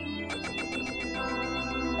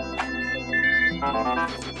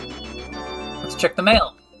 Let's check the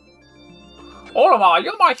mail. Olimar,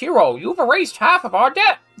 you're my hero. You've erased half of our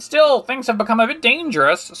debt. Still, things have become a bit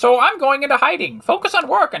dangerous, so I'm going into hiding. Focus on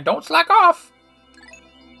work and don't slack off.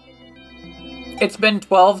 It's been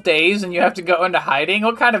 12 days and you have to go into hiding?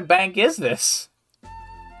 What kind of bank is this?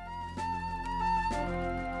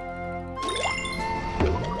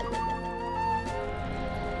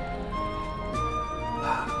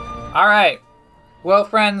 Alright. Well,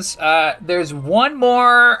 friends, there's one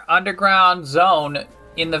more underground zone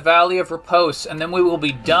in the Valley of Repose, and then we will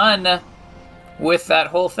be done with that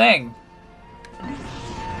whole thing.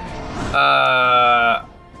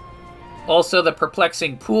 Also, the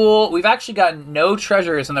Perplexing Pool. We've actually gotten no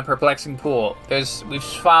treasures in the Perplexing Pool. We've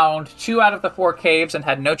found 2 out of the 4 caves and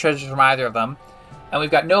had no treasures from either of them. And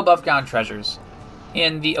we've got no above ground treasures.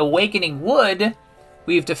 In the Awakening Wood,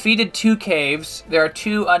 we've defeated 2 caves. There are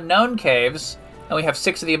 2 unknown caves, and we have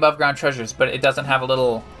 6 of the above ground treasures, but it doesn't have a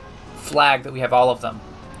little flag that we have all of them.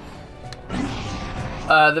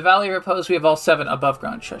 The Valley of Repose, we have all 7 above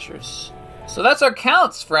ground treasures. So that's our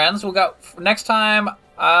counts, friends. We'll go next time,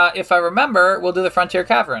 if I remember, we'll do the Frontier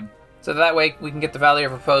Cavern. So that way we can get the Valley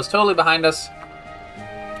of Repose totally behind us.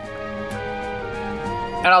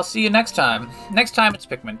 And I'll see you next time. Next time it's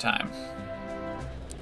Pikmin time.